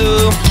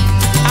boogaloo.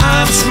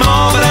 I'm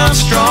small but I'm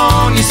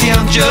strong, you see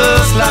I'm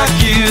just like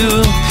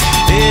you.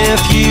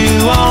 If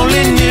you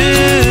only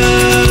knew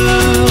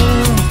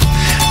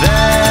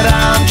that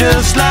I'm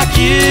just like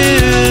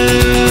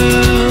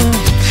you,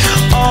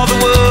 all the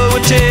world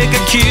would take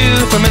a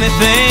cue from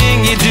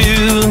anything you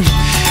do.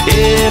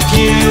 If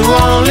you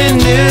only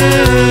knew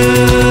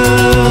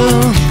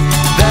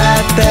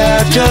that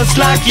they're just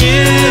like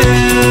you.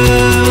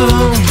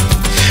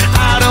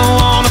 I don't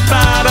wanna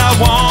fight, I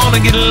wanna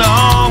get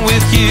along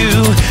with you.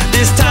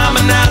 This time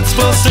of night's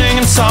for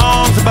singing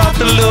songs about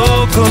the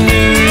local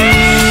news.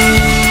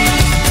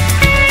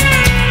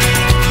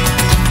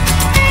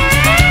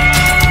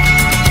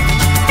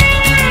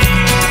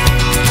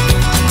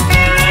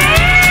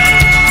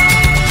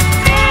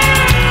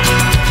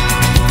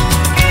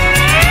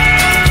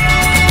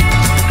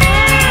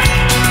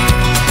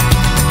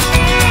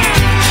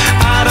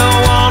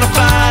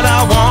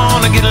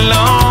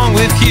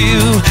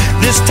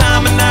 This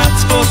time of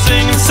night's for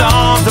singing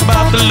songs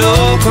about the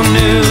local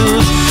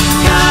news.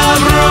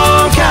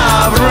 Cabrón,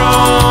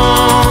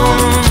 cabrón,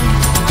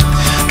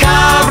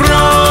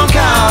 cabrón,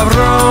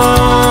 cabrón,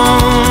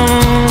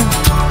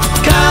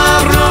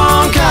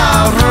 cabrón,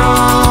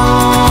 cabrón,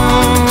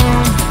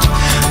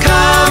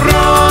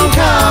 cabrón,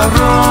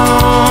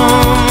 cabrón.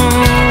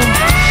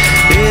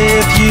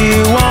 If you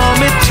want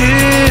me to,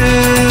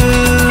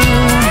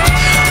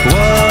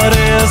 what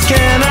else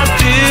can I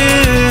do?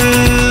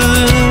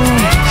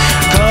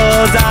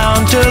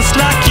 I'm just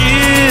like you.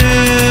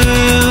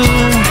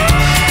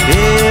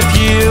 If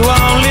you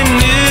only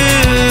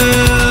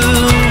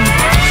knew.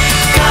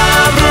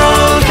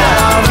 Cabrón,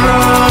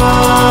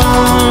 cabrón,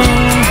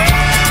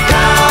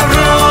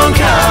 cabrón,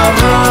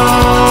 cabrón,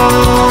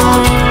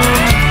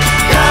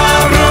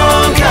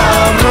 cabrón,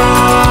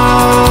 cabrón,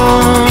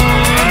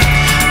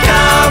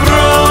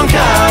 cabrón,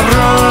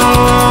 cabrón.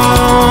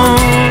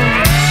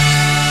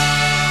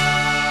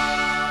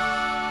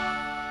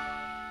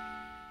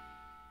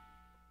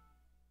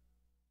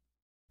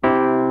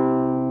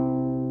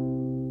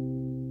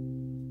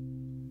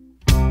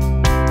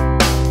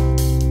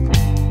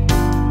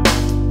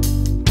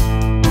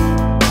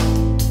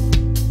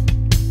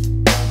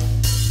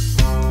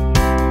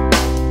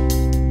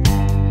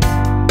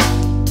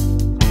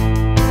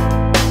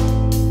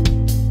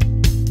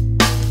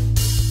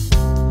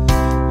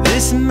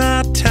 This is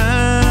my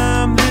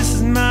time, this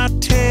is my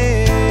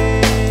tale.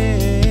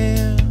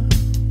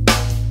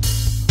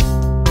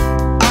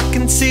 I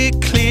can see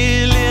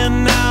clearly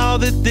now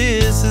that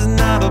this is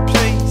not a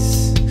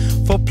place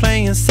for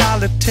playing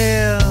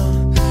solitaire.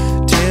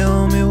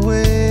 Tell me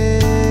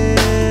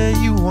where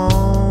you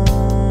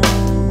want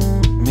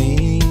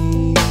me.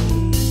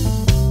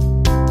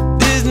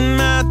 This is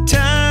my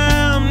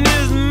time,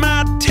 this is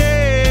my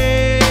tale.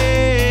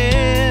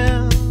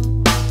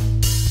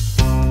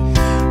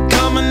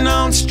 Coming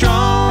on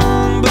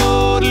strong,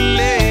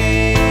 Baudelaire.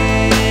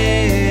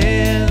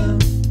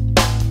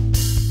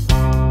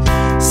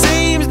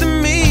 Seems to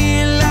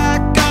me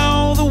like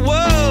all the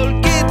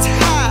world gets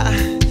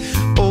high,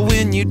 or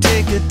when you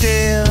take a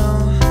deal,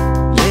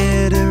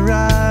 let it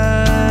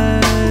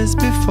rise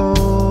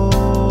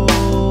before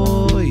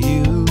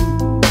you.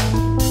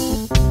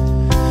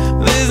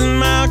 This is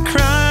my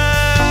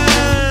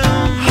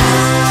crime.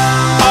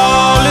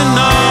 All in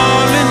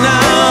all, and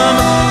I'm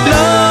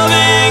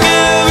loving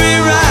every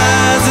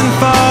rise and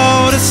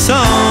fall. The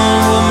sun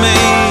will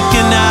make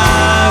and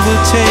I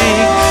will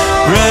take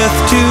breath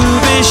to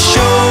be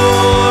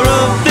sure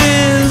of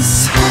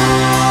this.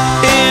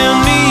 In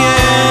the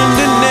end,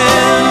 and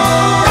then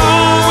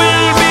all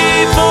will be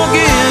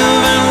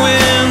forgiven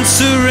when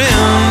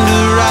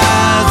surrender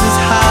rises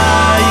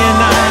high, and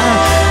I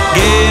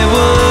gave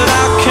what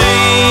I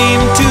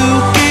came to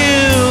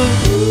give.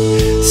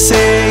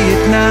 Say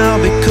it now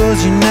because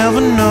you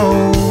never know.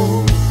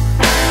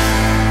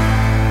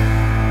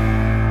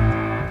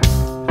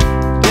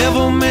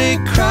 Devil may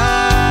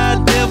cry,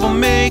 devil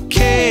may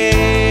care.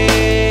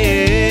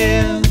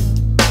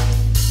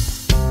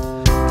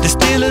 The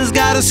Steelers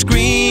got her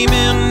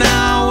screaming,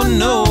 now I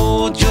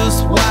know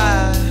just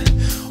why.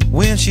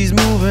 When she's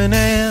moving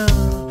in,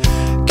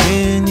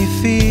 can you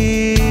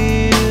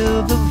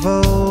feel the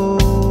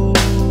voltage?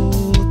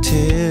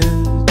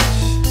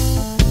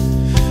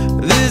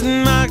 This is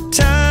my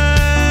time.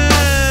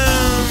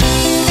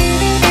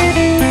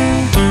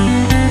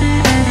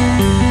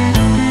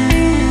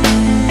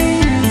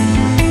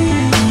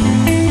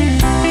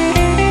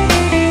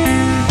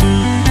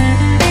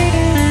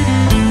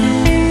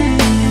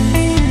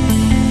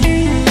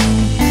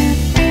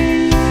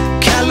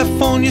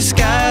 moon, your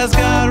sky's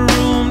got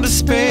room to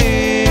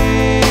spare.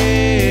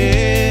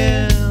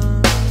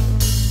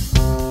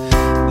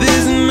 This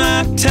is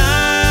my time.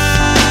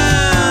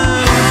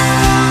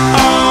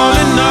 All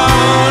in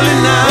all,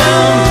 and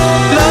I'm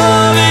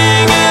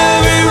loving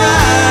every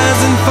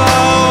rise and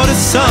fall. The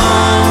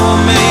sun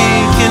will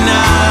make and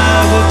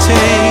I will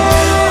take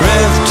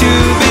breath to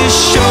be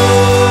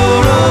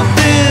sure of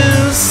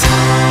this.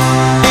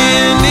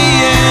 In the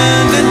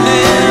end, and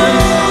then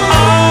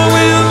all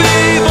will be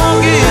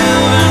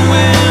forgiven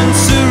when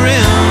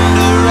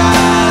surrender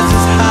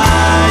rises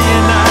high,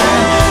 and I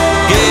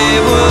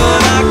gave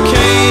what I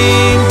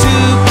came to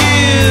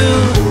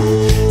give.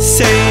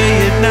 Say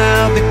it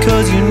now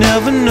because you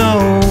never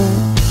know.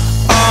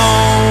 Oh,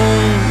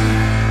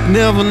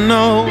 never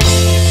know.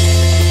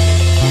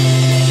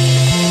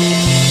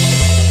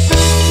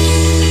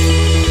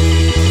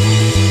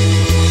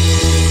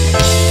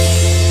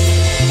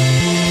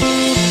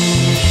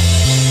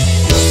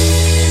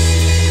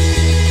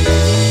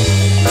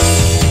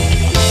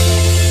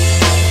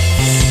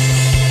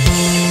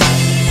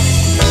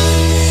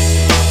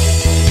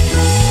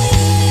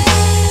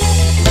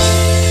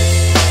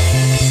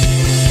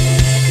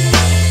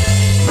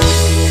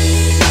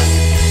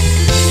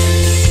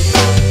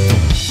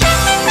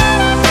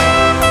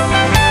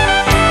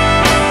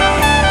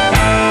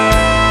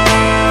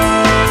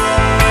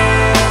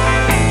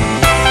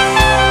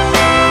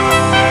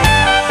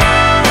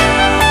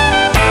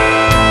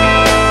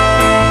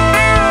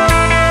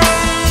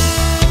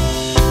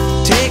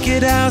 Take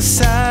it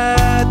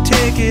outside,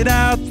 take it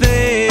out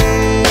there.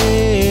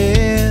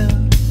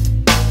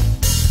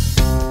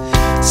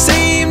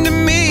 Seem to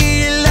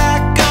me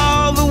like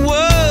all the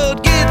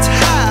world gets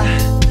high,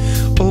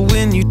 or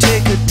when you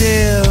take a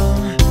dare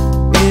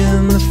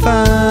in the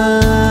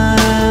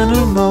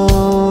final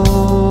moment.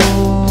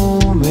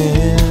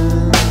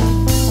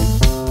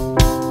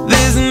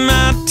 This is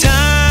my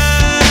time.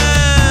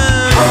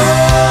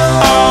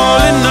 All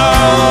in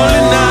all,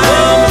 and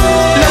I'm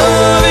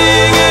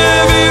loving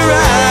every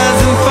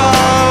rise and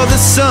fall. The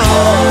sun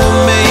will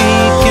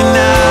make and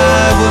I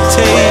will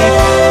take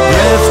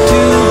breath to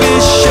be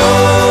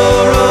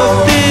sure of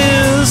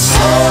this.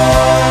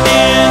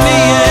 In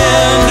the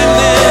end, and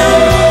then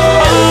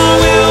all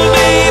will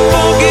be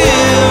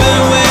forgiven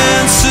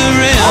when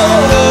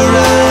surrender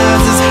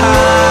rises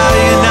high,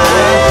 and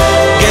I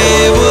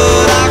gave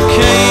what I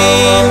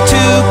came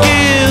to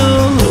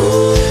give.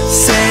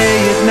 Say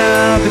it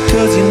now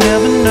because you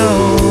never know.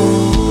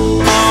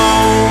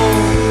 Oh,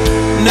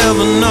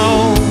 never know.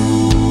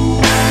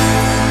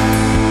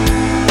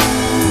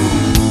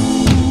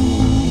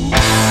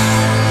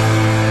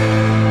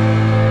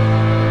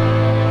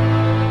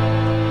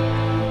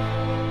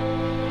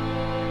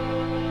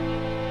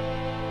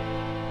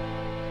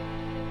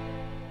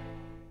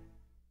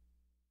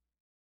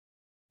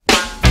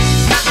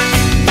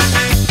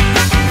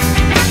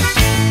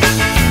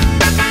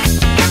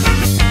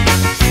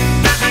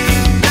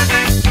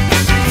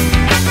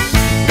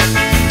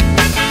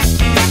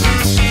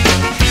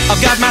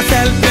 I've got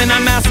myself in a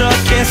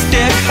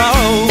masochistic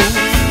hole.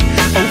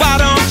 Why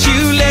don't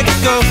you let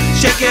go?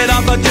 Shake it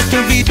off just to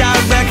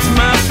redirect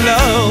my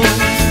flow.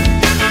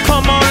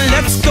 Come on,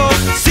 let's go.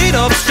 Sit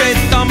up straight,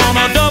 I'm on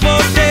a double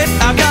date.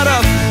 I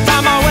gotta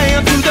find my way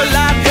into the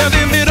light.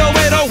 Heavy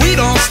middleweight, oh, we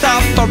don't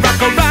stop. I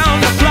rock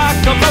around the clock,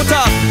 a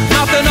motor,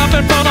 nothing up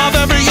in front of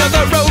every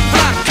other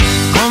roadblock.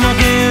 Come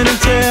again and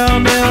tell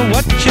me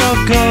what you're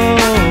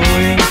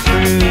going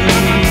through.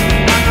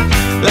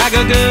 Like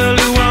a girl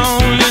who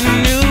only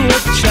knew a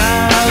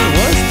child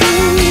was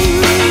through.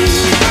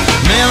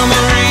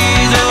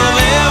 Memories of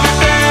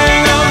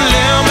everything, of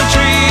lemon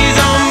trees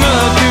on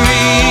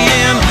Mercury,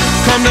 and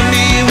come to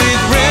me with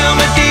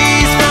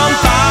remedies from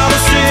 5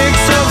 or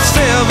 6 of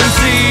 7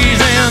 seas.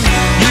 And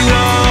you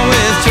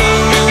always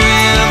told me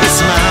with a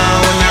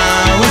smile when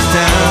I was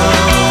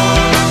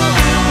down.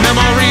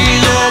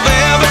 Memories of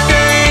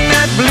everything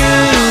that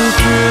blew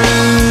through.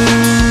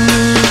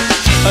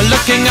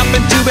 Looking up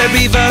into a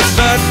reverse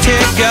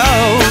vertigo.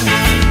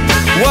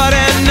 What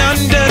an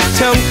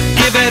undertow.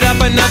 Give it up,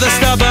 another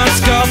stubborn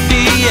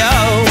Scorpio.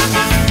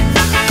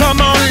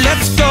 Come on,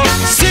 let's go.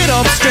 Sit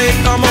up straight,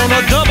 I'm on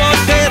a double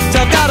date.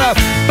 I gotta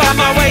find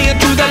my way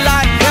into the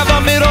light. Have a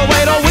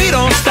middleweight, oh, we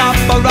don't stop.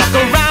 I rock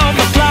around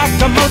the clock,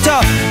 a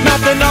motor,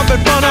 nothing up in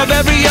front of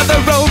every other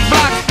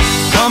roadblock.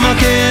 Come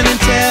again and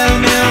tell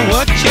me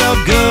what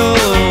you're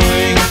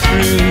going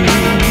through.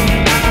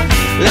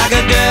 Like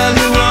a girl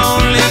who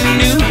only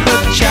knew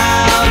her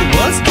child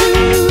was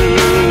due.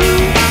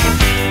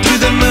 To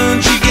the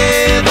moon she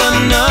gave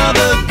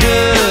another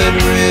good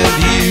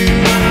review.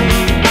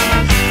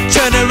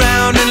 Turn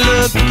around and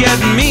look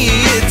at me,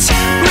 it's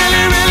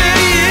really, really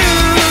you.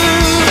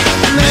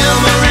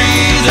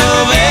 Memories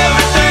of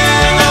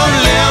everything on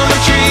lemon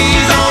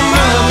trees on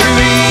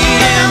Mercury,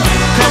 and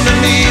come to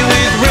me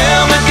with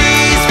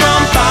remedies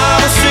from 5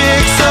 or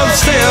 6 of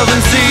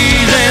 7 seas.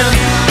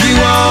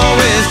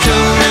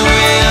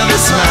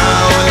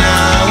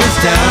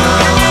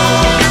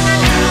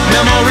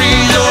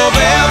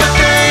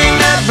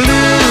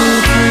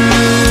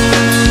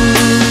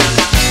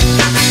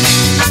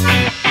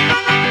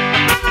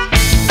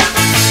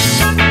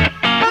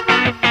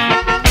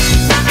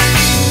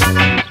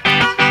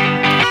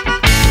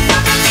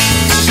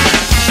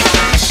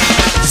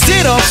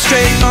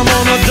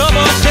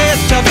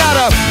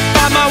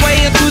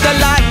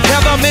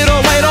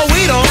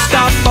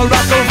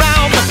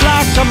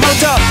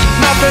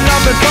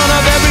 in front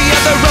of every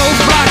other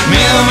roadblock.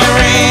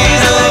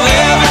 Memories of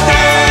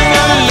everything,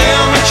 on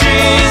lemon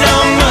trees,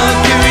 on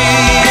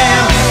Mercury,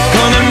 and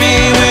gonna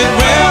me with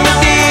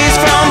remedies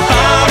from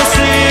 5 or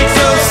 6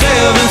 or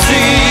 7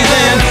 seas.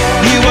 And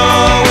you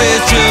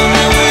always took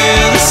me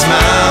with a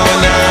smile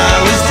when I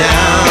was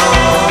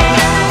down.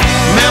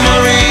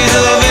 Memories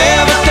of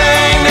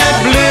everything that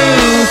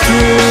blew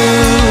through.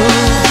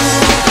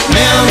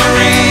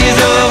 Memories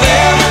of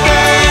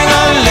everything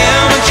on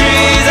lemon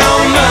trees,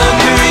 on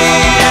Mercury,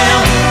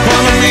 and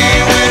gonna me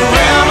with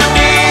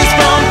remedies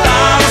from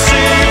 5 or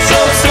 6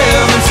 or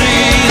 7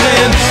 seas.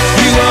 And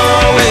you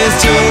always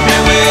took me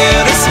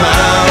with a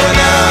smile when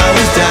I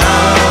was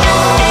down.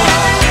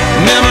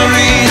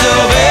 Memories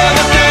of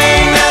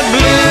everything that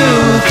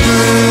blew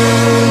through.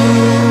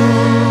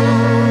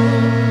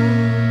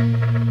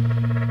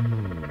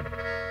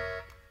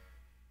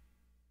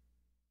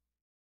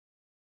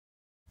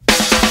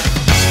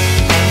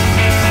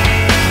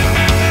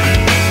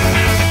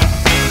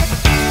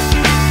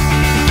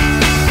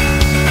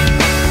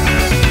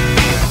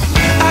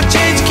 I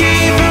changed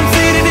key from C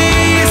to D.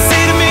 You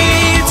say to me,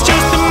 it's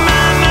just a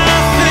minor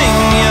thing,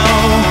 yo.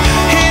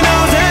 He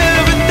knows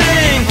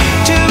everything.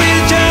 To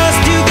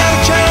readjust, you gotta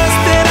trust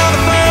that all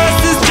the fuss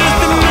is just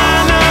a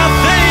minor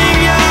thing,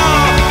 yo.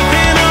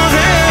 He knows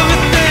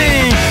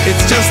everything.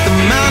 It's just a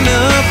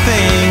minor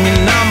thing,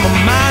 and I'm a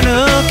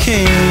minor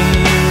king.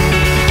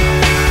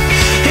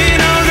 He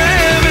knows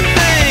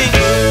everything.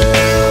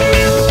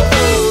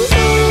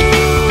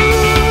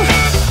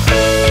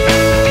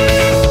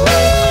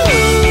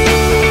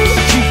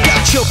 You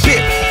got your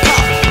bit,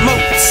 pop,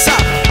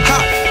 Mozart,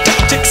 hot,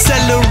 dot,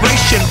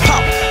 acceleration,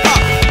 pop,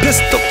 up,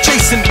 pistol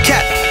chasing,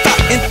 cat,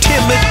 fight,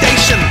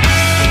 intimidation.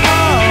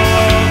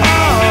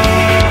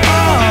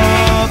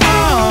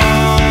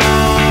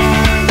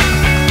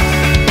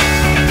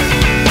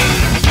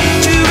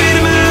 To read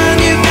a mind,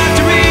 you got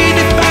to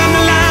redefine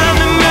the line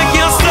and make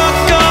your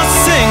sucker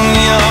sing,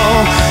 yo.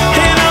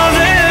 He knows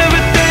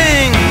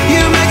everything.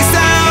 You make a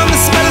sound, the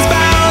spell is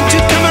bound to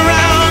come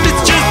around.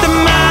 It's just a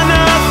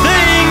minor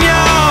thing,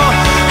 yo.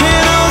 He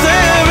knows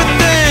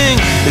everything.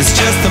 It's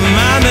just a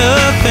minor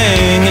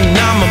thing, and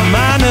I'm a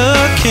minor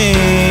king.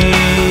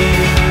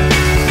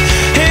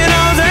 He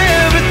knows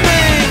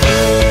everything.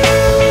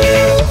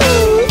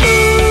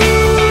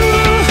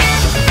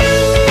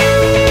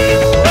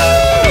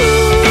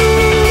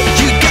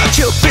 You got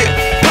your bit,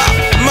 pop,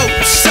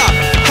 Mozart,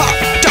 hot,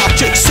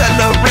 dodge,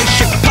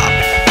 acceleration, pop,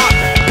 up,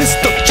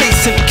 pistol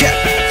chasing, cat,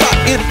 fight,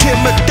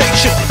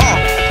 intimidation, out,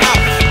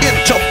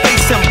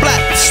 interface and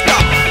black,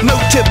 stop,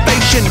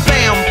 motivation,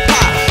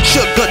 vampire,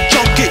 sugar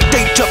junkie,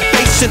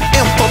 database and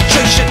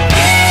infiltration.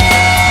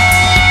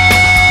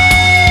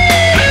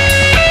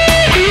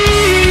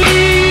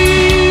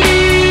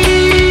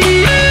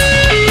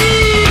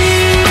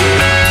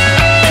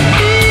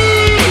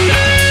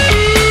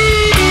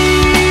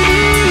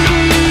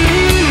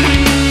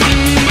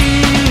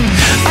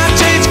 I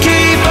changed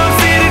key from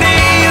C to D.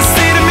 You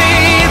say to me,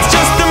 it's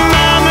just a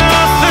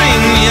minor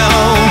thing, yo.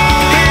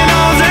 He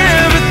knows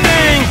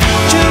everything.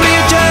 To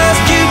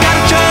readjust, you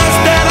gotta trust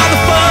that all the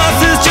fuss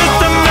is just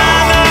a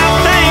minor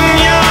thing,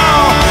 yo.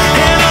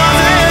 He knows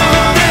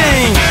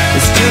everything.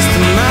 It's just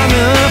a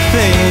minor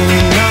thing,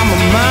 and I'm a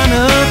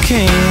minor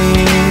king.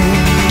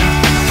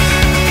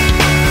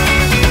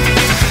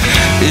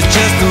 It's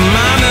just a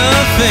minor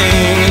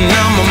thing, and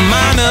I'm a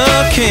minor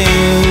king.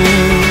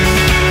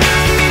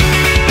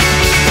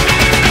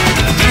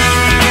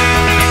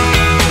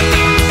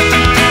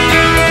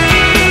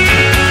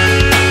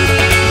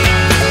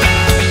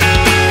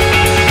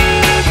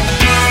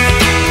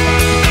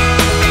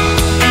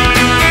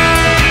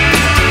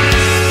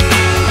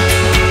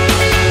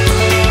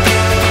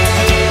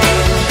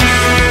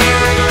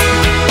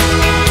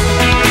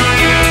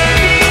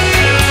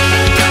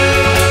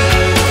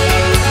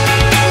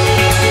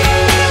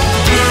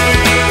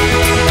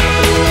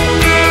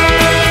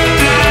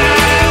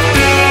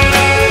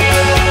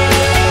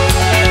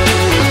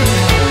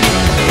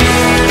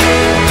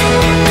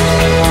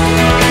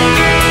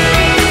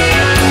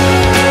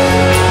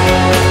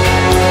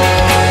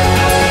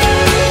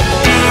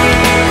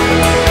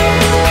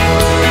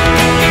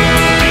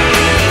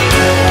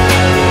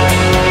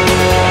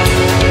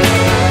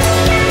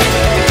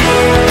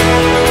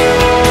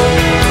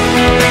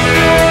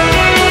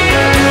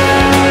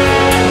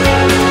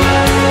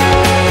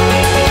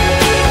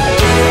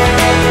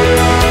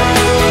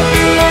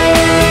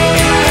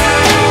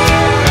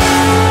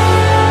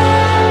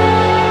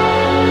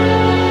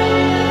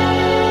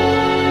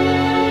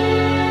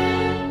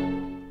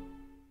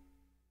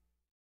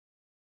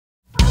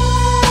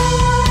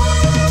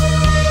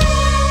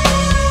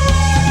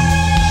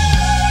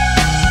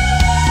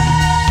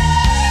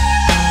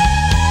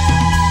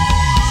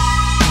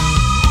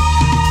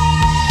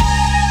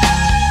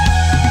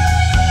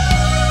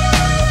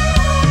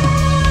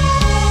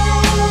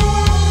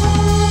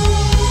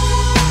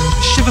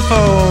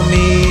 for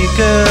me,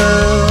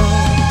 girl.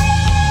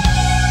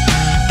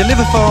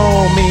 Deliver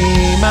for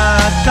me,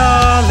 my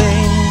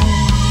darling.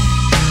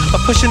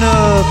 I'm pushing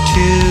up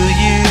to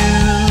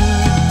you.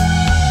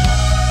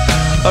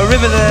 a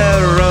river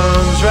that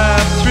runs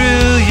right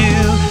through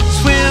you.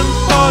 Swim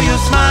for your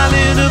smile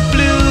in a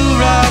blue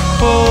rock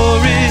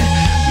quarry.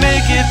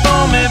 Make it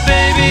for me,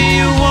 baby,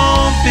 you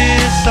won't be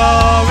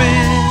sorry.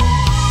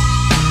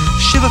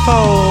 Shiver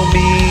for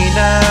me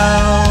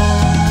now,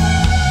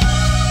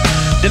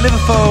 deliver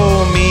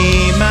for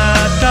me, my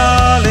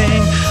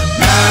darling.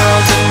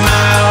 Miles and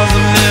miles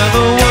of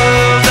never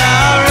worlds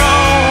I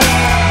roam.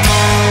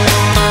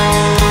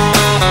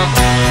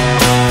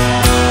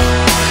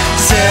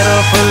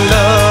 Settle for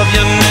love,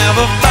 you're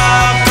never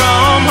far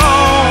from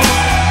home.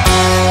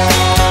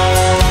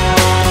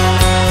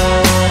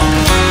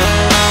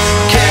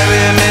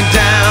 Carry me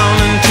down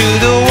into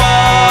the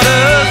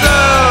waters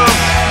of,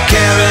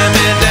 carry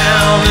me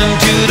down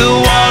into the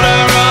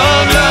water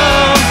of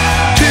love.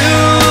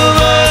 Two of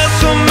us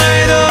were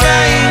made of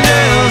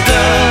angels'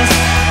 dust.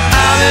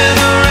 I've been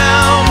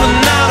around but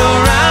not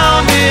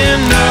around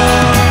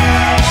enough.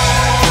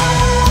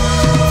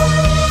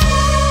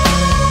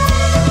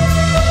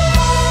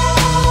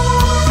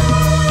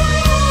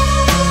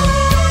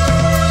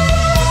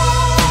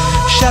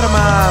 Shadow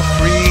my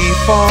free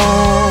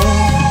fall,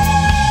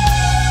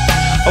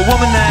 a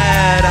woman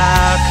that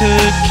I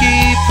could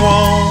keep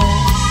warm.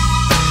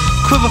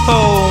 Quiver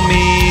for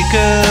me,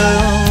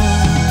 girl.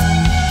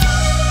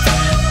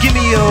 Give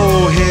me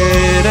your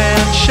head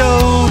and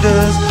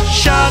shoulders,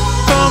 shot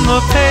from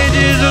the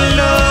pages of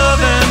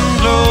love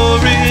and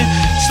glory.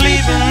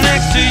 Sleeping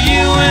next to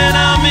you when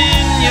I'm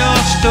in your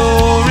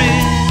story.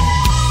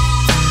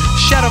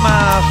 Shadow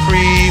my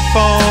free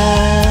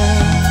fall,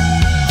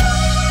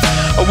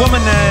 a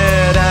woman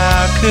that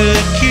I could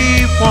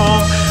keep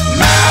warm.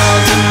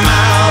 Miles and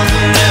miles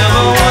and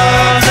never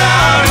worlds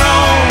I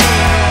roam.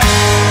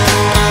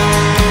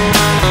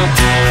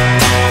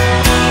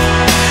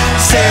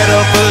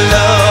 Settle for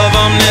love,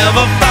 I'm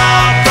never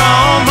far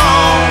from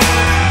home.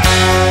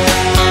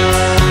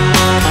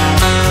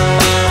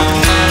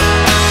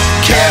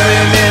 Carry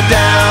me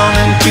down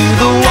into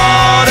the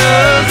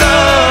waters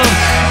of,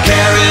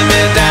 carry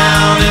me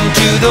down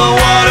into the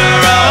water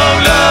of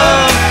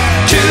love.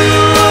 Two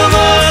of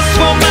us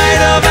were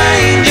made of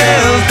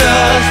angels'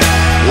 dust.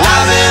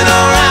 I've been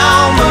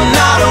around but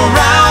not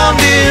around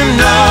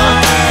enough.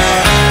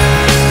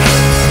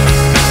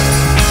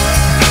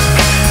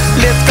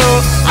 Let's go.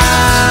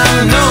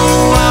 I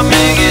know I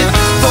make it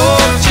for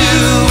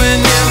two,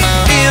 and your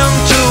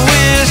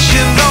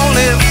intuition's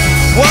only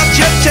what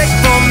you take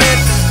from it.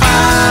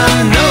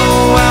 I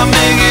know I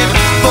make it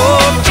for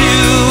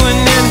two, and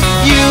then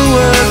you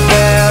were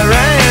there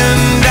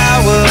and I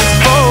was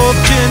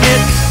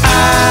fortunate.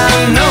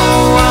 I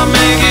know I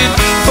make it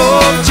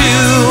for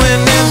two,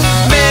 and then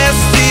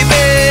messy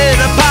bed,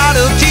 a pot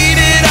of tea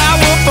that I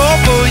will pour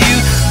for you.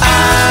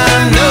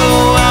 I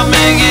know I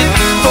make it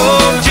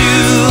for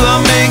two, I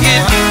make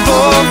it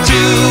for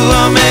two,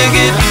 I make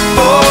it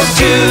for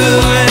two.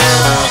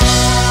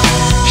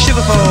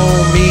 Shiver for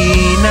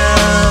me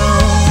now,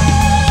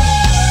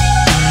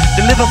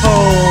 deliver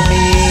for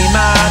me,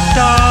 my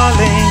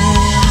darling.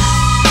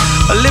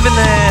 A living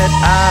that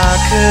I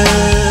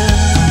could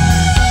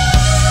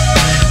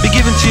be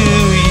given to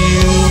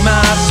you,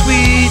 my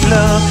sweet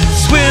love.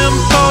 Swim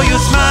for your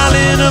smile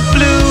in a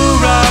blue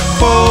rock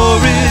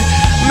quarry.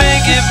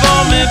 Make it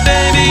for me,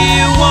 baby,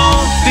 you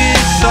won't be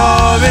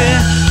sorry.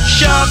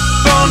 Shot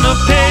from the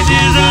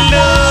pages of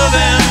love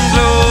and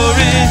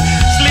glory.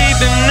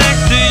 Sleeping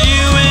next to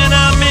you when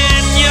I'm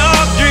in your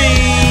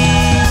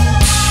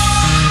dreams.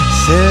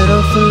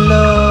 Settle for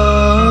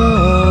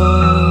love,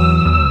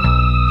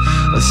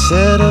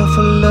 settle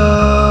for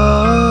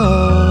love,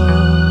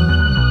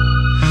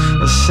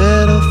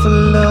 settle for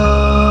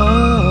love.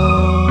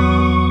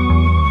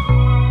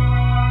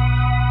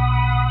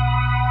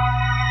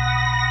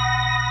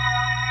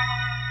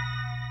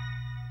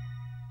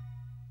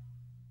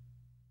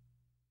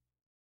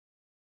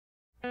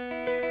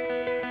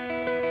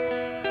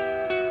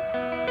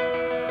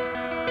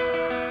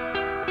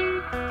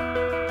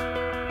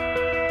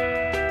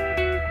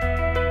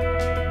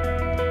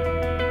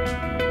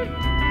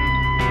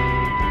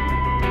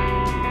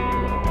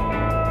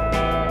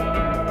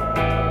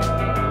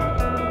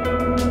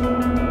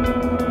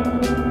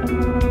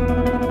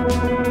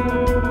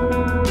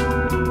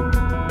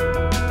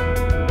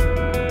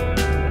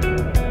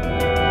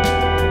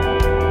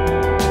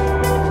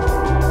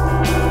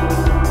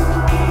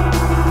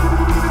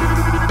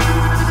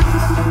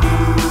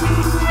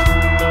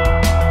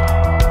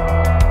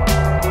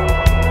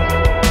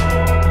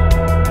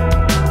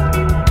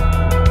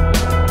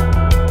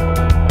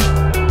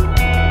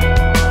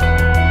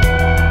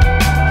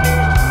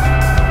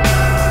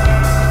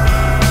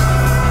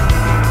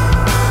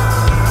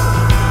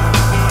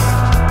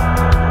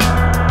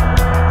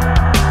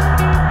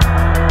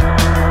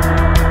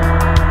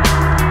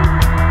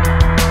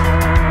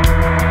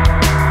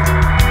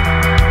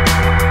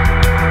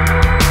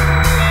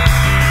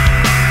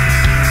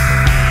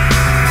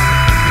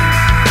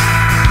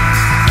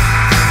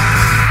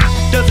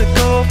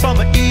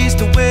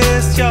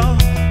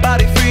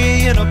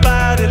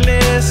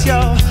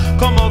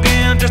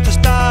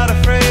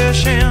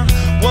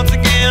 once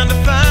again to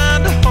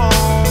find a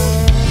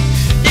home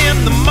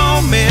in the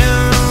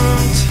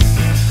moment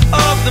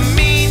of the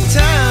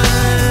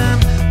meantime.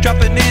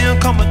 Dropping in,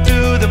 coming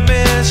through the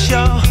mess,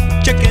 y'all.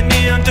 Checking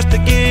in just to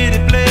get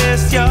it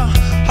blessed, y'all.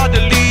 Hard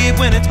to leave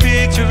when it's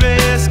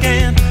picturesque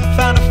and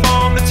find a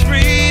form that's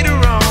free to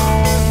roam.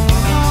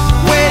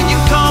 Where you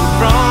come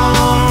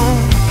from,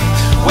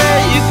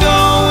 where you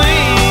going?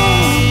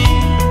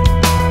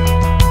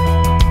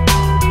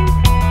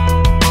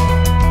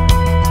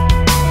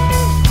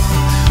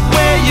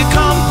 Where you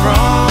come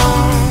from,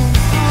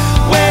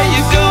 where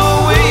you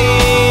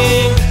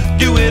going?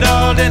 Do it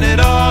all, then it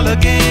all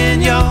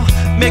again, y'all.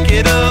 Make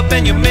it up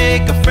and you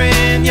make a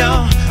friend,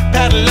 y'all.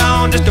 Paddle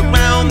on just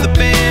around the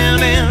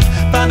bend and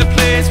find a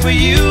place where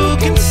you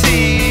can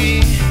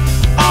see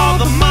all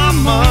the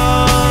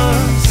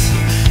mamas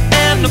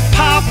and the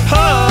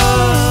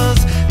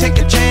papas. Take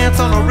a chance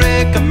on a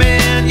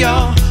recommend,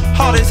 y'all.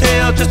 Hard as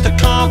hell just to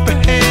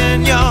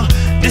comprehend, y'all.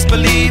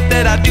 Disbelief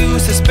that I do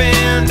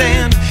suspend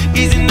and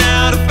easy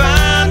now to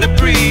find a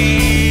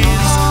breeze.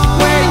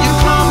 Where you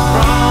come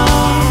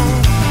from,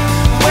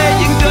 where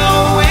you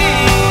going?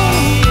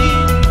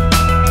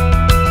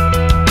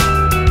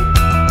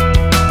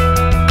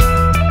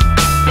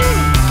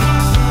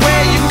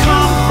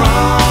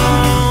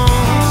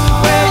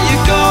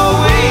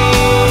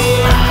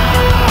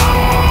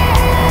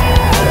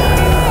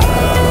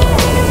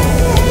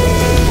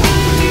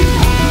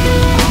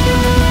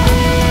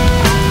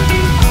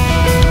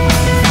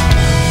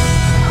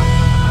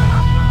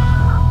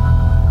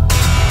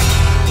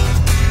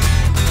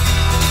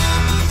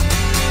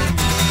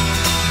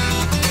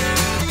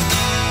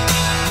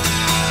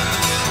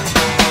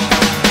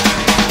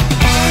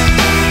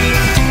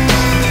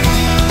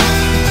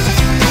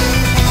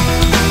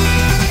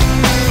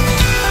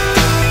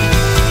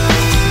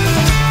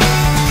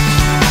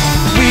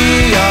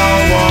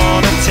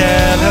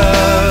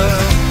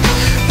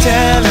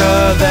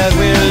 That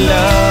we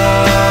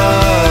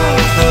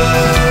love her.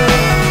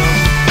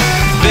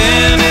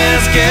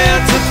 Venice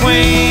gets a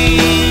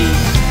queen,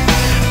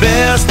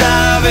 best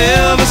I've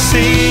ever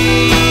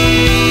seen.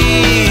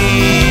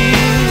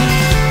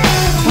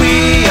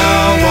 We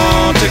all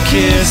want to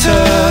kiss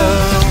her,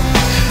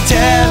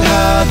 tell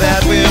her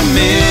that we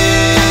miss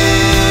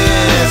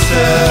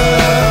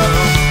her.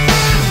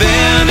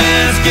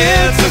 Venice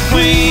gets a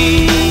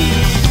queen,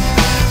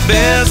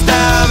 best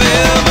I've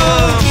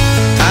ever.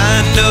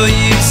 I know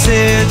you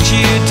said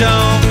you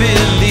don't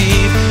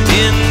believe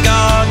in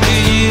God, do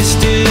you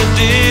still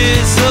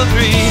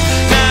disagree?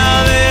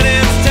 Now that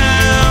it's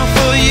time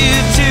for you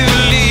to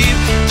leave,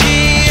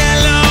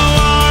 G-L-O-R-I-A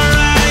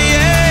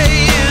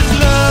is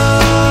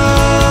love,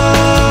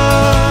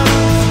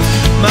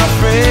 my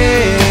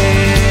friend,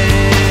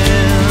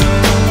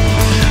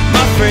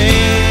 my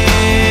friend,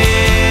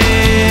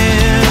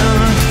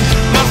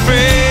 my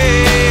friend.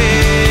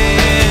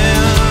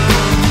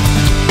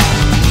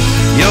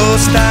 Your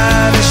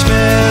stylish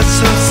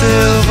mess of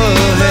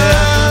silver